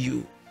explained to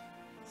you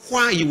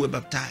why you were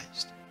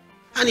baptized.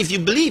 And if you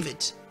believe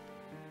it,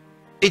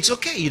 it's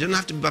okay. You don't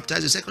have to be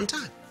baptized a second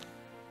time.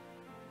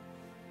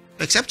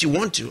 Except you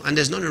want to, and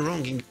there's nothing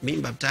wrong in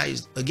being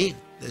baptized again.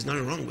 There's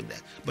nothing wrong with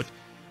that. But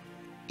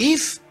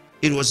if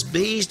it was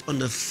based on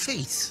the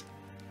faith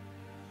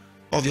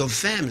of your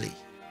family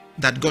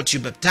that got you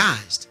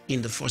baptized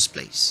in the first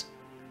place,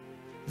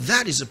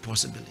 that is a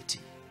possibility.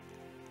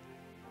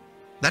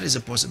 That is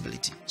a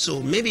possibility.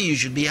 So maybe you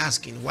should be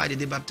asking, why did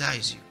they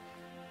baptize you?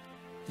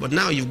 But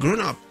now you've grown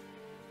up,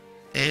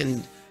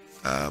 and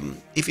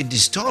if it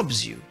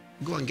disturbs you,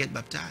 go and get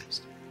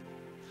baptized.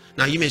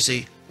 Now you may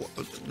say,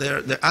 there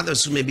are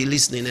others who may be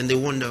listening and they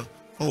wonder,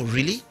 oh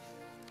really?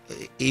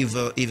 If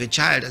a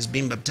child has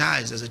been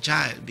baptized as a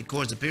child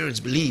because the parents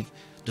believe,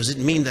 does it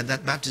mean that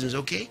that baptism is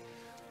okay?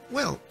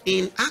 Well,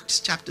 in Acts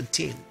chapter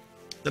 10,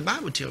 the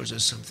Bible tells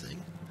us something.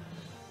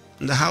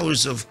 In the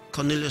house of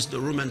Cornelius the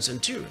Roman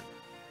centurion,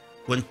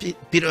 when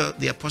Peter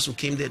the apostle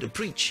came there to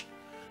preach,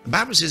 the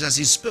Bible says as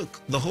he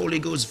spoke, the Holy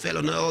Ghost fell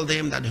on all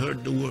them that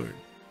heard the word.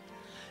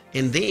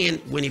 And then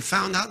when he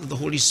found out that the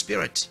Holy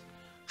Spirit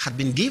had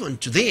been given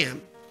to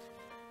them,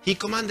 he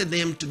commanded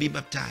them to be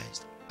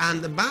baptized.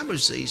 And the Bible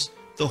says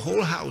the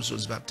whole house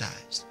was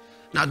baptized.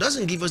 Now it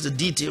doesn't give us the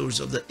details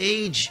of the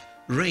age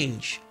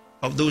range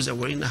of those that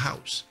were in the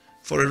house,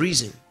 for a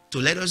reason, to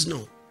let us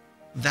know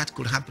that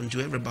could happen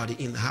to everybody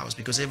in the house,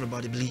 because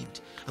everybody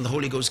believed and the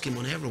Holy Ghost came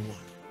on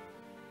everyone.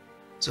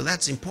 So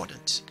that's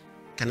important.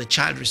 Can a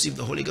child receive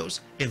the Holy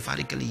Ghost?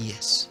 Emphatically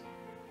yes.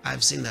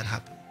 I've seen that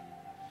happen.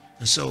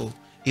 And so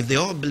if they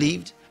all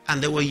believed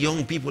and there were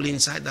young people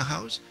inside the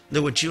house,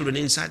 there were children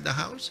inside the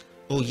house,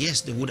 oh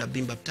yes, they would have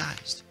been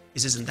baptized.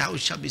 It says, and thou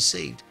shalt be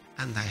saved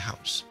and thy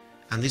house.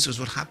 And this was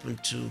what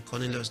happened to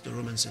Cornelius the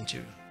Roman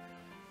centurion.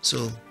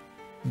 So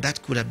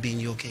that could have been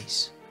your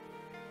case.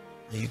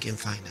 And you can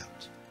find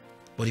out.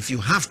 But if you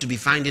have to be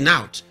finding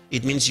out,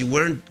 it means you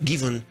weren't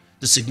given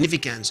the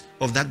significance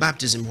of that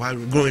baptism while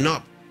growing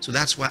up. So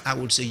that's why I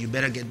would say you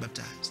better get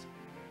baptized.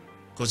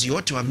 Because you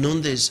ought to have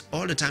known this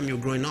all the time you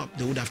were growing up.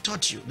 They would have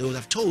taught you. They would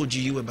have told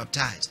you you were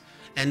baptized.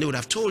 And they would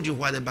have told you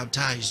why they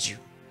baptized you.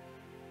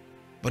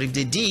 But if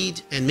they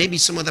did, and maybe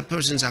some other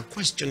persons are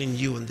questioning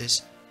you on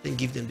this, then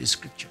give them the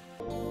scripture.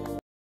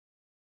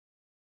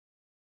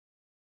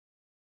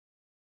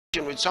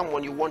 With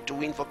someone you want to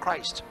win for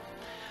Christ.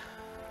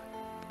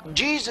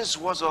 Jesus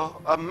was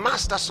a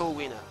master soul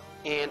winner.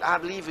 And I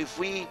believe if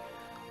we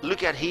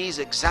look at his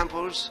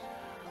examples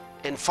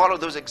and follow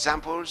those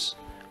examples,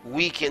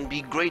 we can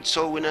be great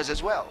soul winners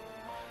as well.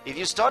 If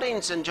you study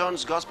in St.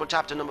 John's Gospel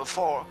chapter number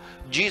 4,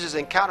 Jesus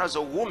encounters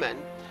a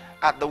woman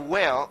at the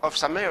well of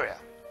Samaria.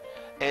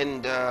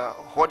 And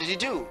what did he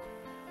do?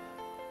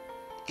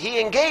 He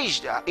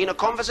engaged her in a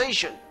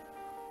conversation.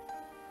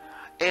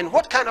 And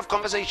what kind of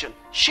conversation?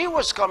 She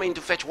was coming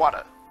to fetch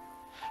water.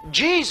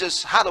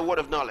 Jesus had a word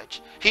of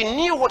knowledge. He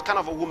knew what kind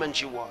of a woman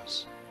she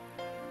was.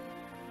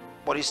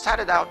 But he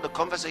started out the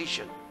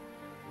conversation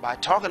by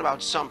talking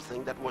about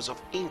something that was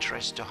of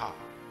interest to her.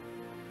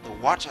 The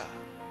water.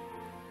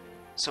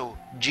 So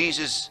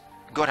Jesus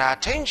got her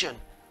attention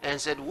and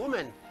said,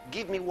 woman,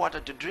 give me water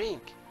to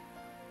drink.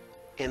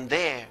 And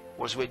there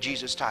was where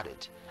Jesus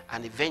started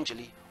and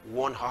eventually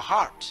won her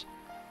heart.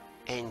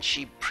 And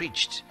she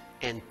preached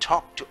and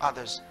talked to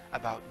others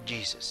about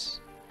Jesus.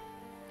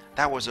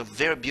 That was a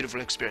very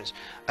beautiful experience.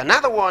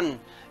 Another one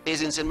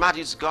is in St.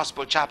 Matthew's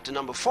Gospel chapter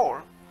number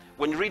 4.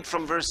 When you read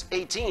from verse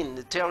 18,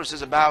 it tells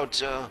us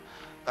about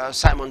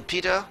Simon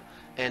Peter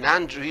and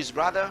Andrew his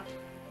brother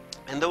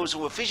and those who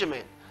were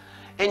fishermen.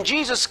 And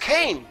Jesus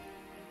came.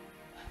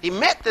 He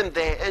met them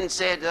there and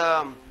said,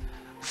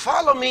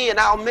 Follow me and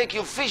I'll make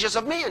you fishers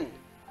of men.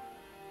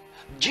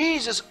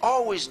 Jesus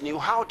always knew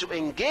how to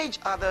engage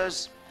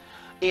others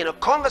in a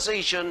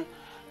conversation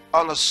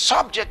on a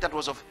subject that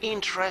was of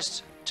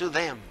interest to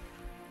them.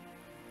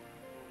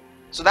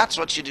 So that's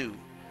what you do.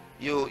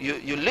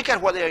 You look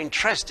at what they're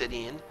interested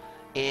in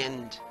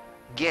and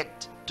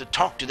get to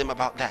talk to them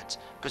about that.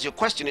 Because your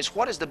question is,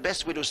 what is the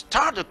best way to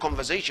start a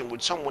conversation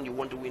with someone you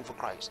want to win for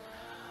Christ?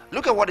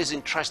 Look at what he's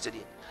interested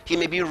in. He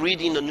may be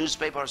reading a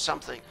newspaper or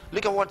something.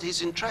 Look at what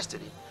he's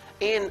interested in.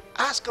 And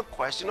ask a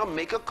question or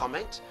make a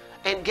comment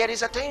and get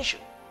his attention.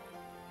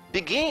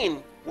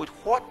 Begin with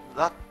what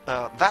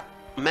that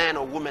man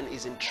or woman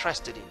is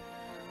interested in.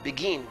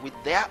 Begin with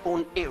their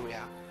own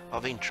area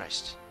of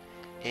interest,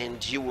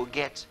 and you will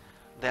get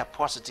their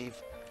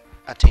positive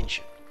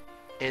attention.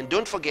 And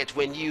don't forget,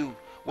 when you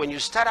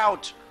start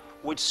out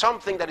with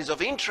something that is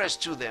of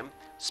interest to them,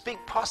 speak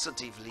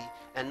positively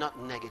and not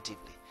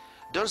negatively.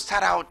 Don't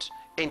start out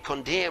and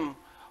condemn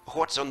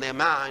what's on their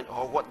mind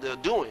or what they're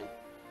doing.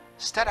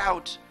 Start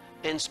out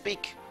and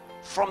speak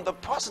from the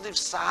positive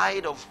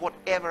side of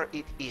whatever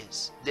it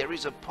is. There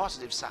is a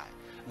positive side.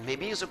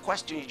 Maybe it's a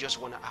question you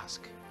just want to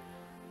ask.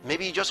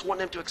 Maybe you just want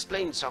them to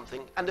explain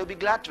something, and they'll be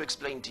glad to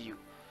explain to you.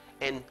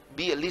 And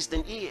be a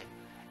listening ear.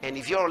 And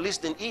if you're a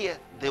listening ear,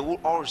 they will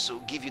also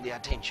give you their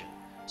attention.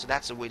 So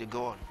that's the way to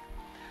go on.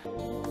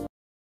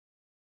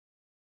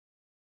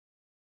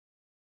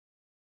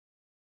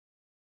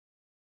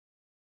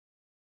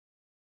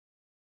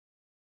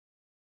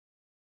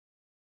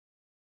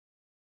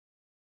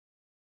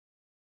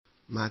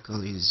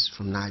 Michael is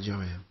from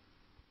Nigeria.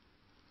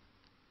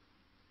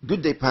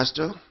 Good day,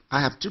 Pastor. I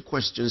have 2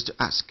 questions to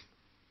ask.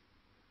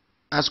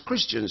 As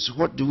Christians,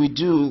 what do we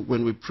do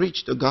when we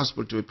preach the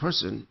gospel to a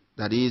person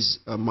that is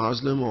a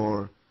Muslim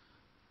or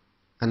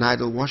an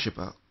idol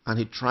worshiper, and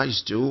he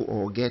tries to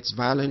or gets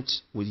violent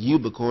with you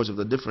because of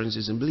the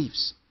differences in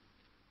beliefs?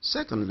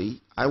 Secondly,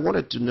 I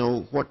wanted to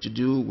know what to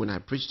do when I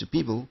preach to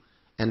people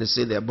and they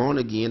say they're born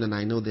again, and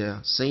I know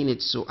they're saying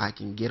it so I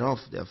can get off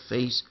their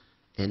face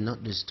and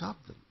not disturb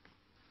them.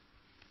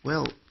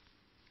 Well,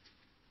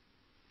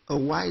 a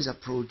wise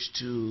approach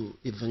to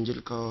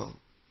evangelical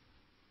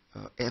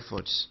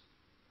efforts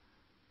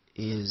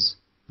is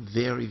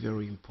very,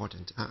 very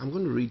important. I'm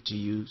going to read to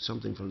you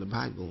something from the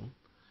Bible,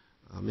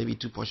 maybe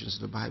 2 portions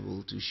of the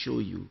Bible, to show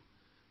you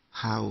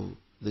how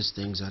these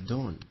things are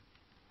done.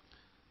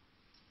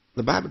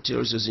 The Bible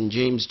tells us in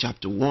James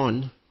chapter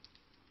 1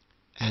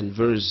 and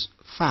verse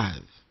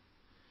 5,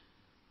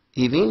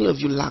 if any of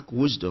you lack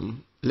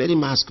wisdom, let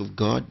him ask of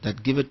God,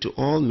 that giveth to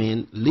all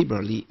men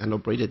liberally and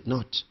upbraideth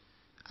not,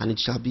 and it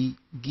shall be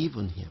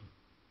given him.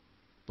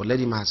 But let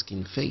him ask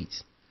in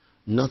faith,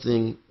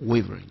 nothing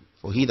wavering.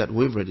 For he that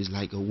wavereth is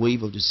like a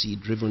wave of the sea,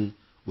 driven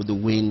with the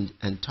wind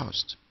and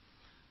tossed.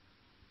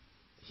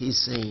 He's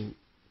saying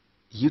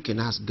you can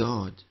ask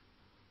God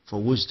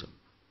for wisdom,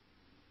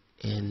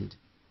 and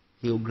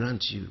he'll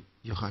grant you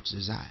your heart's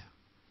desire.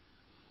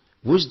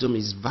 Wisdom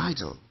is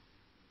vital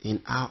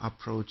in our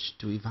approach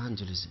to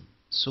evangelism,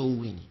 soul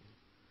winning.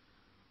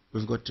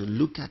 We've got to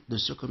look at the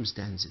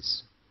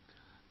circumstances,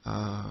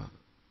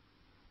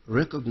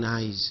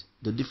 recognize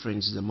the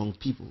differences among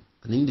people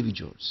and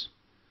individuals,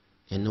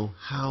 and know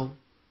how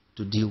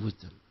to deal with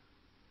them.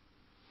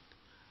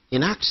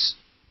 In Acts,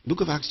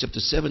 book of Acts chapter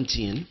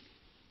 17,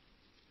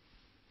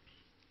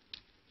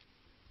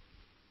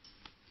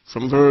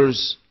 from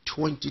verse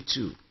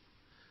 22,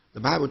 the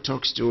Bible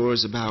talks to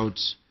us about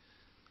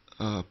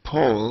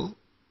Paul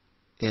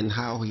and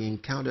how he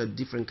encountered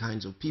different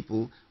kinds of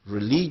people,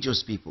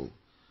 religious people,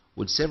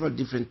 with several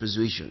different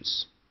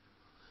persuasions.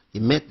 He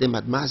met them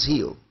at Mars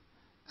Hill,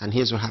 and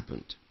here's what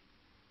happened.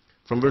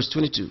 From verse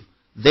 22,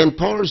 then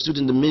Paul stood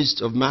in the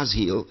midst of Mars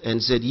Hill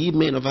and said, ye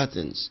men of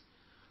Athens,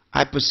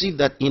 I perceive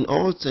that in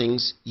all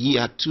things ye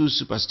are too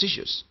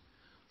superstitious.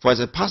 For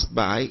as I passed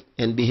by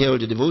and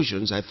beheld the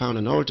devotions, I found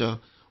an altar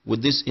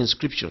with this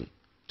inscription,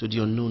 to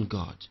the unknown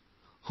God,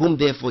 whom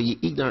therefore ye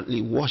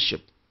ignorantly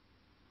worship.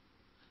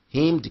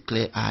 Him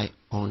declare I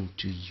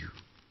unto you.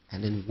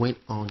 And then went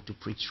on to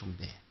preach from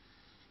there.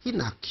 He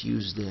didn't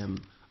accuse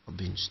them of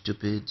being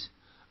stupid,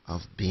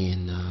 of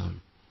being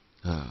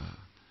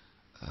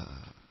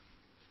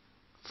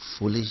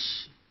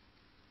foolish.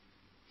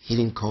 He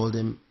didn't call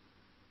them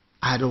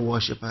idol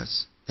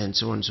worshippers and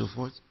so on and so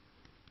forth,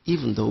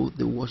 even though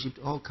they worshipped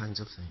all kinds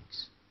of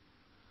things.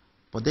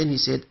 But then he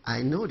said,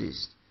 I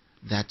noticed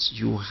that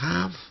you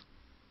have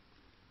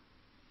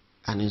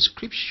an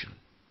inscription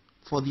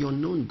for the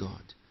unknown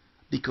God,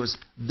 because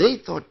they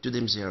thought to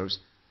themselves,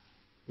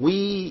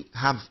 we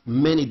have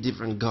many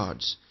different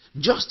gods.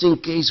 Just in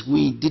case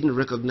we didn't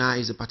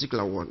recognize a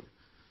particular one,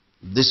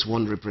 this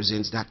one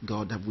represents that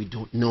God that we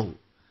don't know.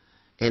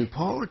 And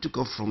Paul took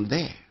off from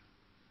there.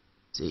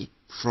 See,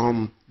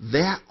 from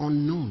their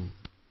unknown,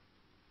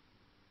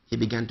 he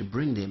began to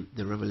bring them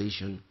the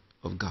revelation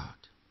of God.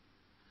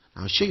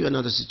 I'll show you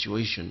another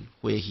situation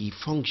where he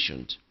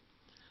functioned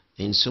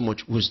in so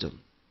much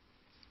wisdom.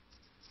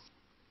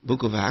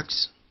 Book of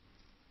Acts,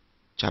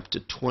 chapter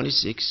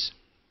 26.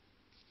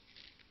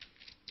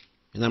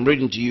 And I'm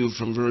reading to you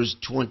from verse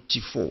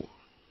 24.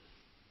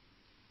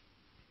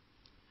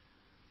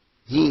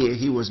 Here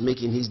he was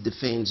making his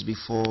defense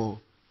before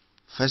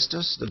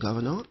Festus, the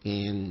governor,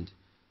 and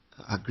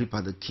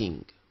Agrippa, the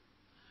king.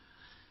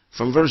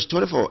 From verse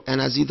 24,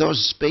 and as he thus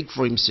spake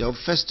for himself,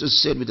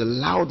 Festus said with a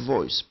loud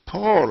voice,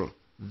 Paul,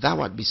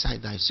 thou art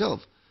beside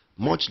thyself.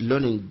 Much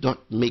learning doth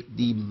make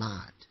thee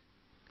mad.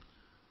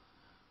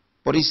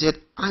 But he said,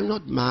 I am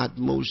not mad,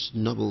 most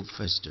noble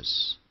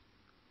Festus,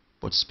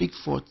 but speak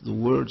forth the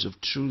words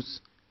of truth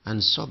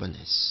and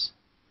soberness.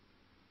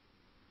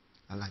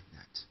 I like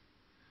that.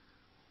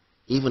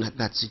 Even at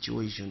that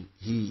situation,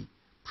 he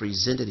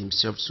presented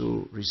himself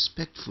so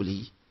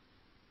respectfully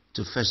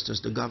to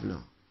Festus the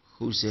governor,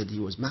 who said he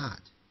was mad.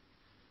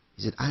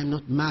 He said, I am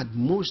not mad,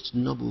 most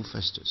noble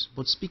Festus,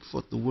 but speak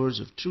forth the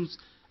words of truth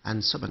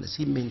and soberness.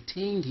 He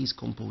maintained his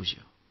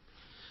composure.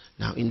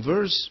 Now in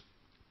verse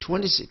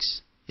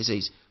 26, he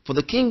says, for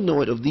the king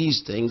knoweth of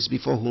these things,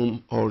 before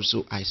whom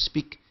also I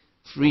speak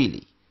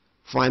freely.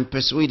 For I am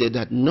persuaded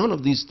that none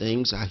of these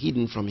things are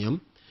hidden from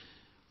him,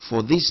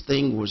 for this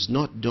thing was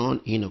not done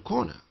in a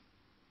corner.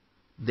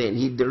 Then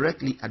he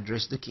directly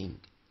addressed the king.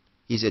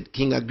 He said,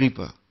 King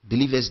Agrippa,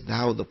 believest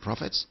thou the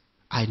prophets?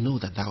 I know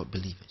that thou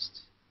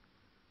believest.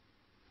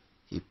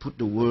 He put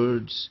the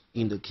words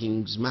in the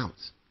king's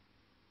mouth.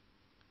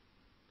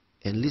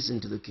 And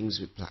listen to the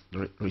king's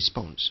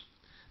response.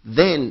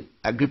 Then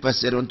Agrippa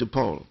said unto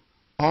Paul,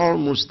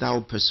 almost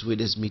thou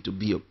persuadest me to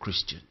be a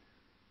Christian.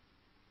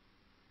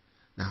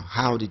 Now,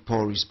 how did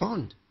Paul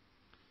respond?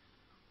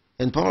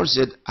 And Paul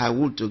said, I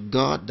would to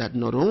God that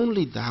not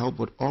only thou,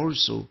 but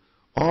also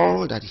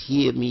all that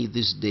hear me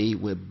this day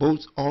were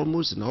both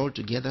almost and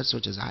altogether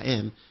such as I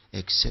am,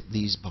 except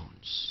these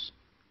bonds.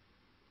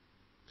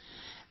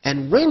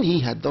 And when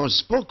he had thus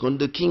spoken,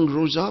 the king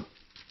rose up,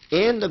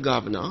 and the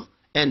governor,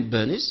 and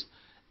Bernice,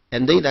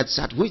 and they that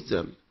sat with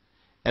them.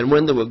 And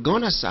when they were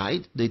gone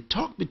aside, they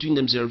talked between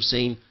themselves,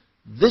 saying,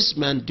 this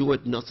man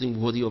doeth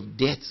nothing worthy of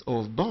death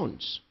or of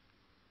bonds.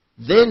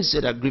 Then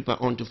said Agrippa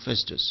unto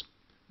Festus,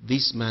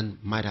 this man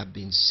might have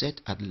been set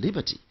at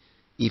liberty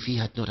if he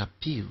had not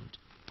appealed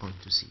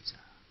unto Caesar.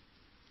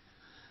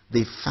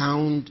 They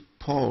found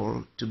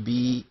Paul to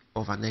be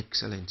of an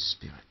excellent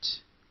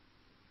spirit.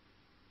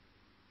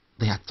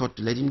 They had thought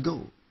to let him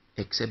go,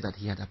 except that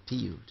he had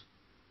appealed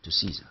to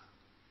Caesar.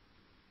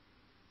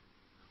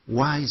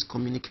 Wise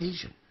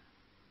communication.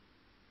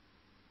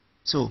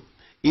 So,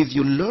 if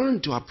you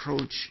learn to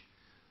approach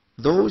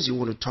those you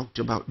want to talk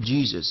to about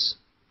Jesus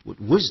with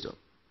wisdom,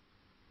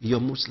 you're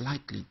most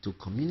likely to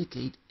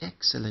communicate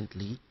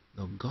excellently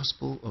the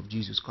gospel of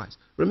Jesus Christ.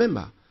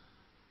 Remember,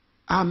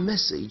 our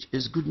message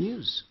is good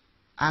news.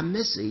 Our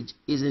message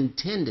is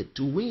intended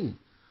to win.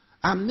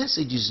 Our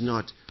message is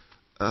not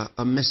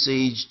a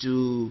message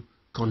to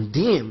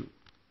condemn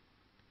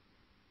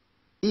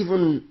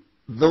even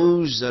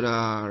those that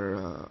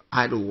are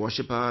idol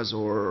worshippers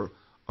or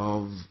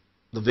of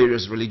the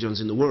various religions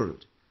in the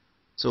world.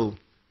 So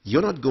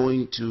you're not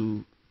going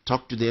to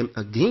talk to them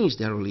against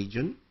their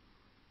religion.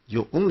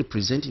 You're only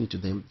presenting to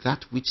them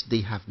that which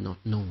they have not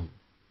known.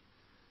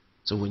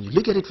 So when you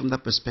look at it from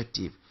that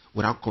perspective,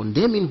 without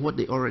condemning what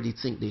they already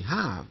think they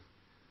have,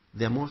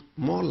 they're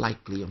more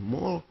likely and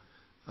more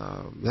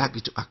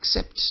likely to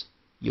accept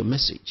your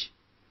message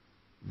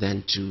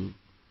than to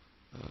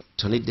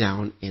turn it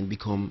down and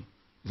become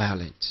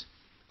violent.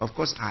 Of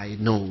course, I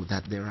know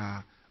that there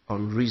are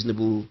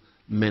unreasonable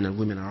men and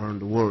women around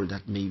the world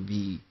that may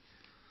be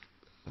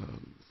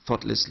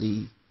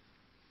thoughtlessly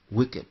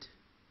wicked,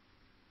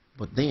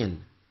 but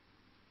then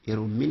it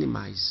will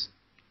minimize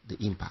the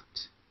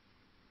impact.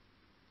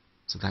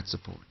 So that's the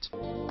point.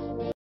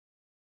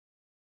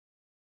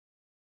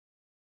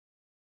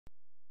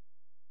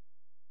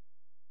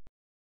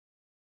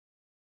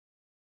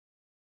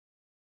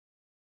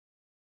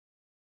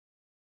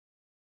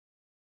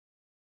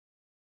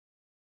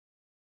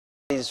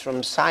 Is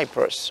from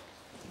Cyprus.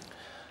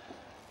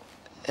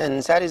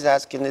 And Sad is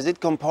asking, is it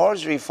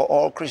compulsory for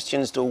all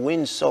Christians to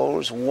win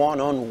souls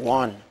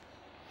one-on-one?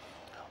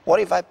 What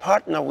if I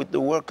partner with the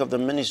work of the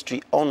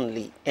ministry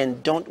only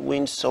and don't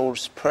win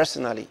souls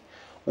personally?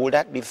 Would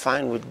that be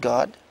fine with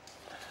God?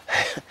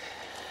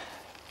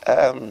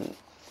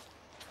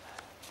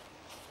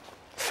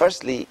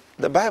 Firstly,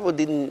 the Bible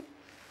didn't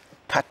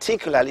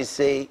particularly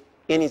say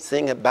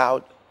anything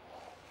about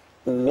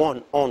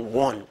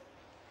one-on-one.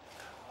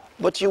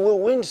 But you will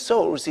win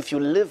souls if you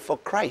live for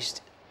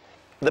Christ.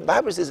 The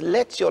Bible says,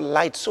 let your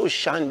light so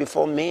shine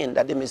before men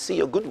that they may see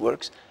your good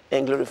works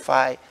and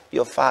glorify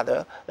your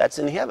Father that's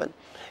in heaven.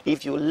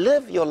 If you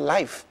live your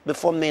life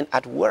before men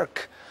at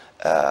work,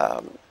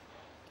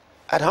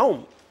 at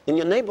home, in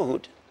your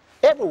neighborhood,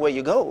 everywhere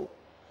you go,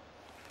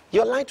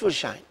 your light will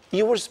shine.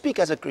 You will speak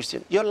as a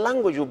Christian. Your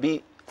language will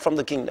be from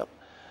the kingdom.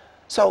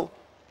 So,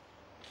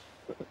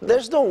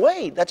 there's no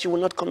way that you will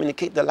not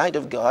communicate the light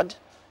of God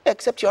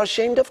except you're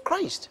ashamed of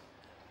Christ.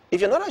 If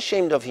you're not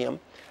ashamed of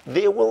him,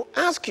 they will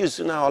ask you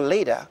sooner or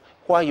later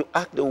why you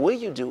act the way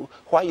you do,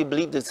 why you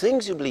believe the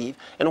things you believe,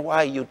 and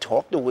why you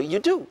talk the way you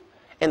do.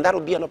 and that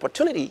will be an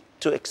opportunity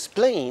to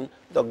explain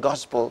the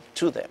gospel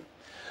to them.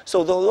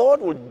 So the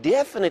Lord will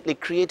definitely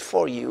create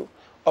for you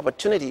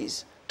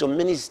opportunities to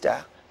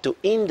minister to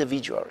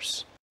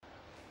individuals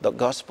the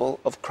gospel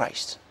of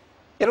Christ.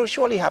 It will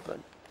surely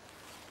happen.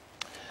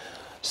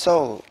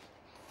 So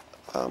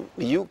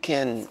you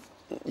can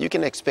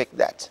expect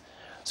that.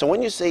 So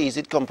when you say, is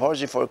it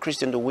compulsory for a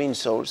Christian to win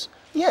souls?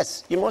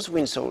 Yes, you must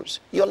win souls.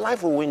 Your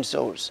life will win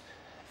souls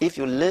if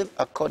you live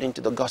according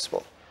to the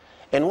gospel.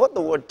 And what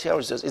the word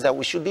tells us is that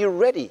we should be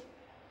ready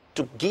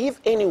to give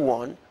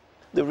anyone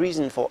the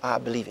reason for our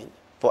believing,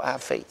 for our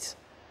faith.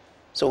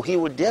 So he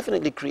will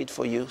definitely create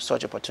for you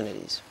such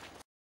opportunities.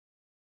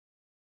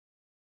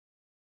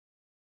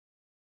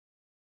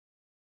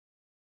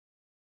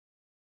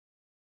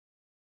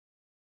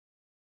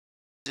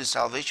 His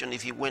salvation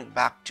if he went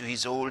back to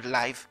his old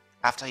life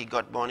after he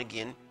got born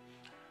again.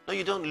 No,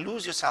 you don't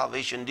lose your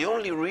salvation. The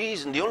only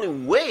reason, the only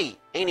way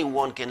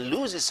anyone can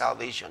lose his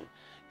salvation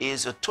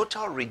is a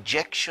total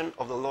rejection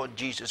of the Lord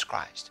Jesus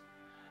Christ.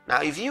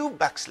 Now, if you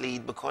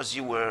backslid because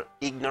you were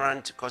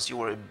ignorant, because you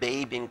were a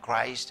babe in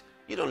Christ,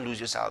 you don't lose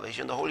your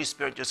salvation. The Holy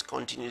Spirit just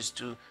continues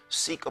to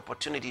seek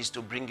opportunities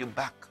to bring you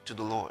back to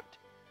the Lord.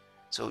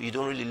 So you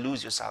don't really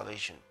lose your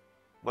salvation.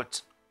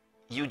 But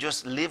you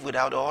just live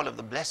without all of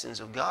the blessings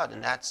of God,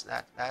 and that's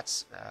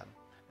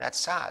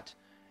sad.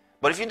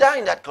 But if you die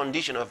in that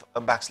condition of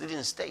a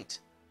backslidden state,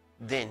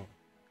 then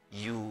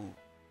you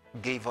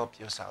gave up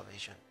your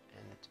salvation,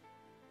 and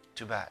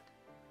too bad.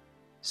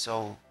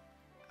 So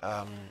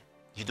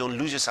you don't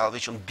lose your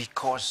salvation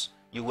because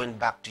you went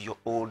back to your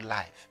old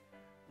life.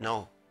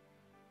 No.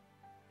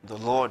 The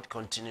Lord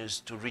continues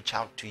to reach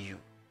out to you,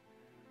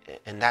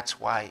 and that's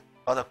why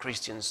other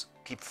Christians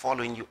keep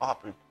following you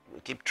up and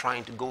keep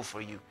trying to go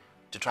for you,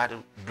 to try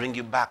to bring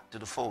you back to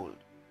the fold.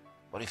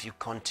 But if you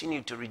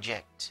continue to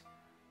reject,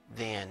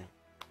 then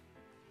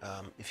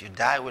if you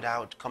die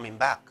without coming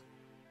back,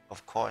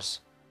 of course,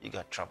 you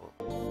got trouble.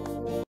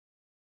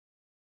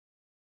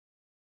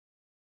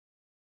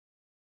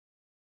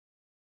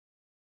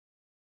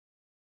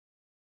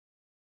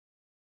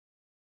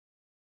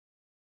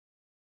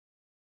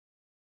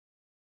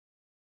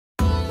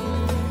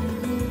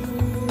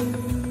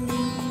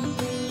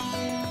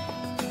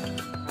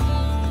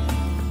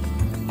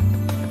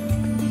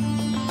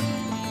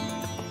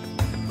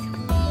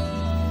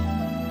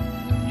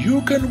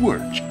 You can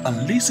watch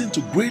and listen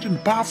to great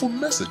and powerful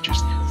messages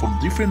from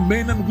different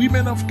men and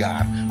women of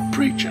God,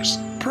 preachers,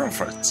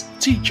 prophets,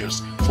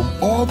 teachers from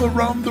all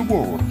around the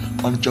world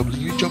on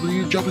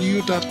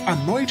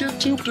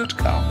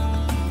www.anointedtube.com.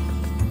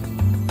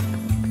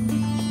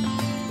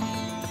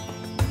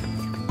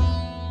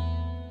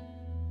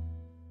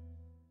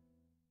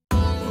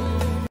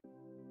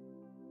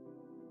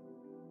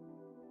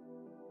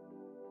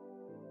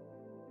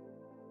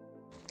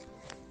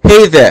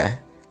 Hey there,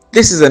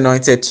 this is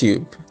Anointed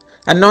Tube.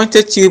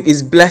 Anointed Tube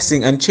is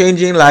blessing and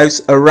changing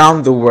lives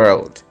around the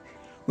world.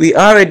 We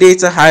are a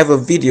data hive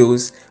of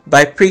videos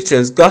by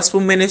preachers,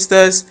 gospel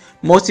ministers,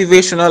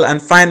 motivational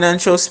and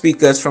financial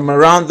speakers from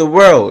around the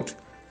world.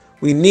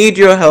 We need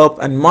your help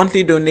and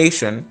monthly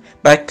donation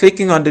by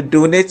clicking on the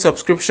donate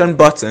subscription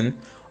button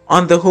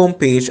on the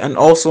homepage and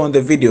also on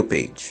the video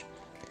page.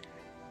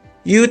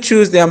 You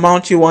choose the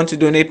amount you want to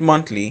donate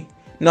monthly.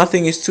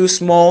 Nothing is too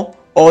small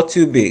or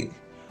too big.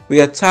 We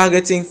are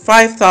targeting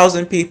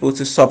 5,000 people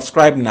to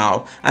subscribe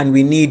now, and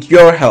we need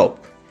your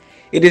help.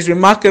 It is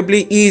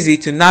remarkably easy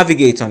to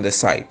navigate on the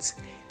site.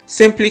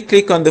 Simply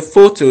click on the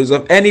photos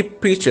of any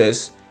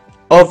preachers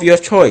of your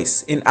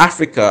choice in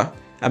Africa,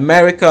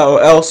 America or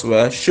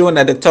elsewhere shown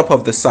at the top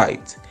of the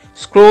site.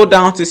 Scroll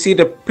down to see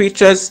the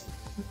preachers'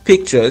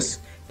 pictures.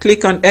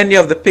 Click on any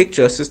of the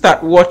pictures to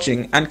start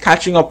watching and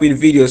catching up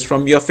with videos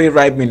from your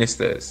favorite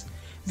ministers.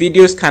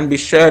 Videos can be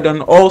shared on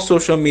all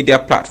social media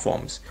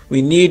platforms.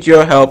 We need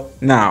your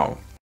help now.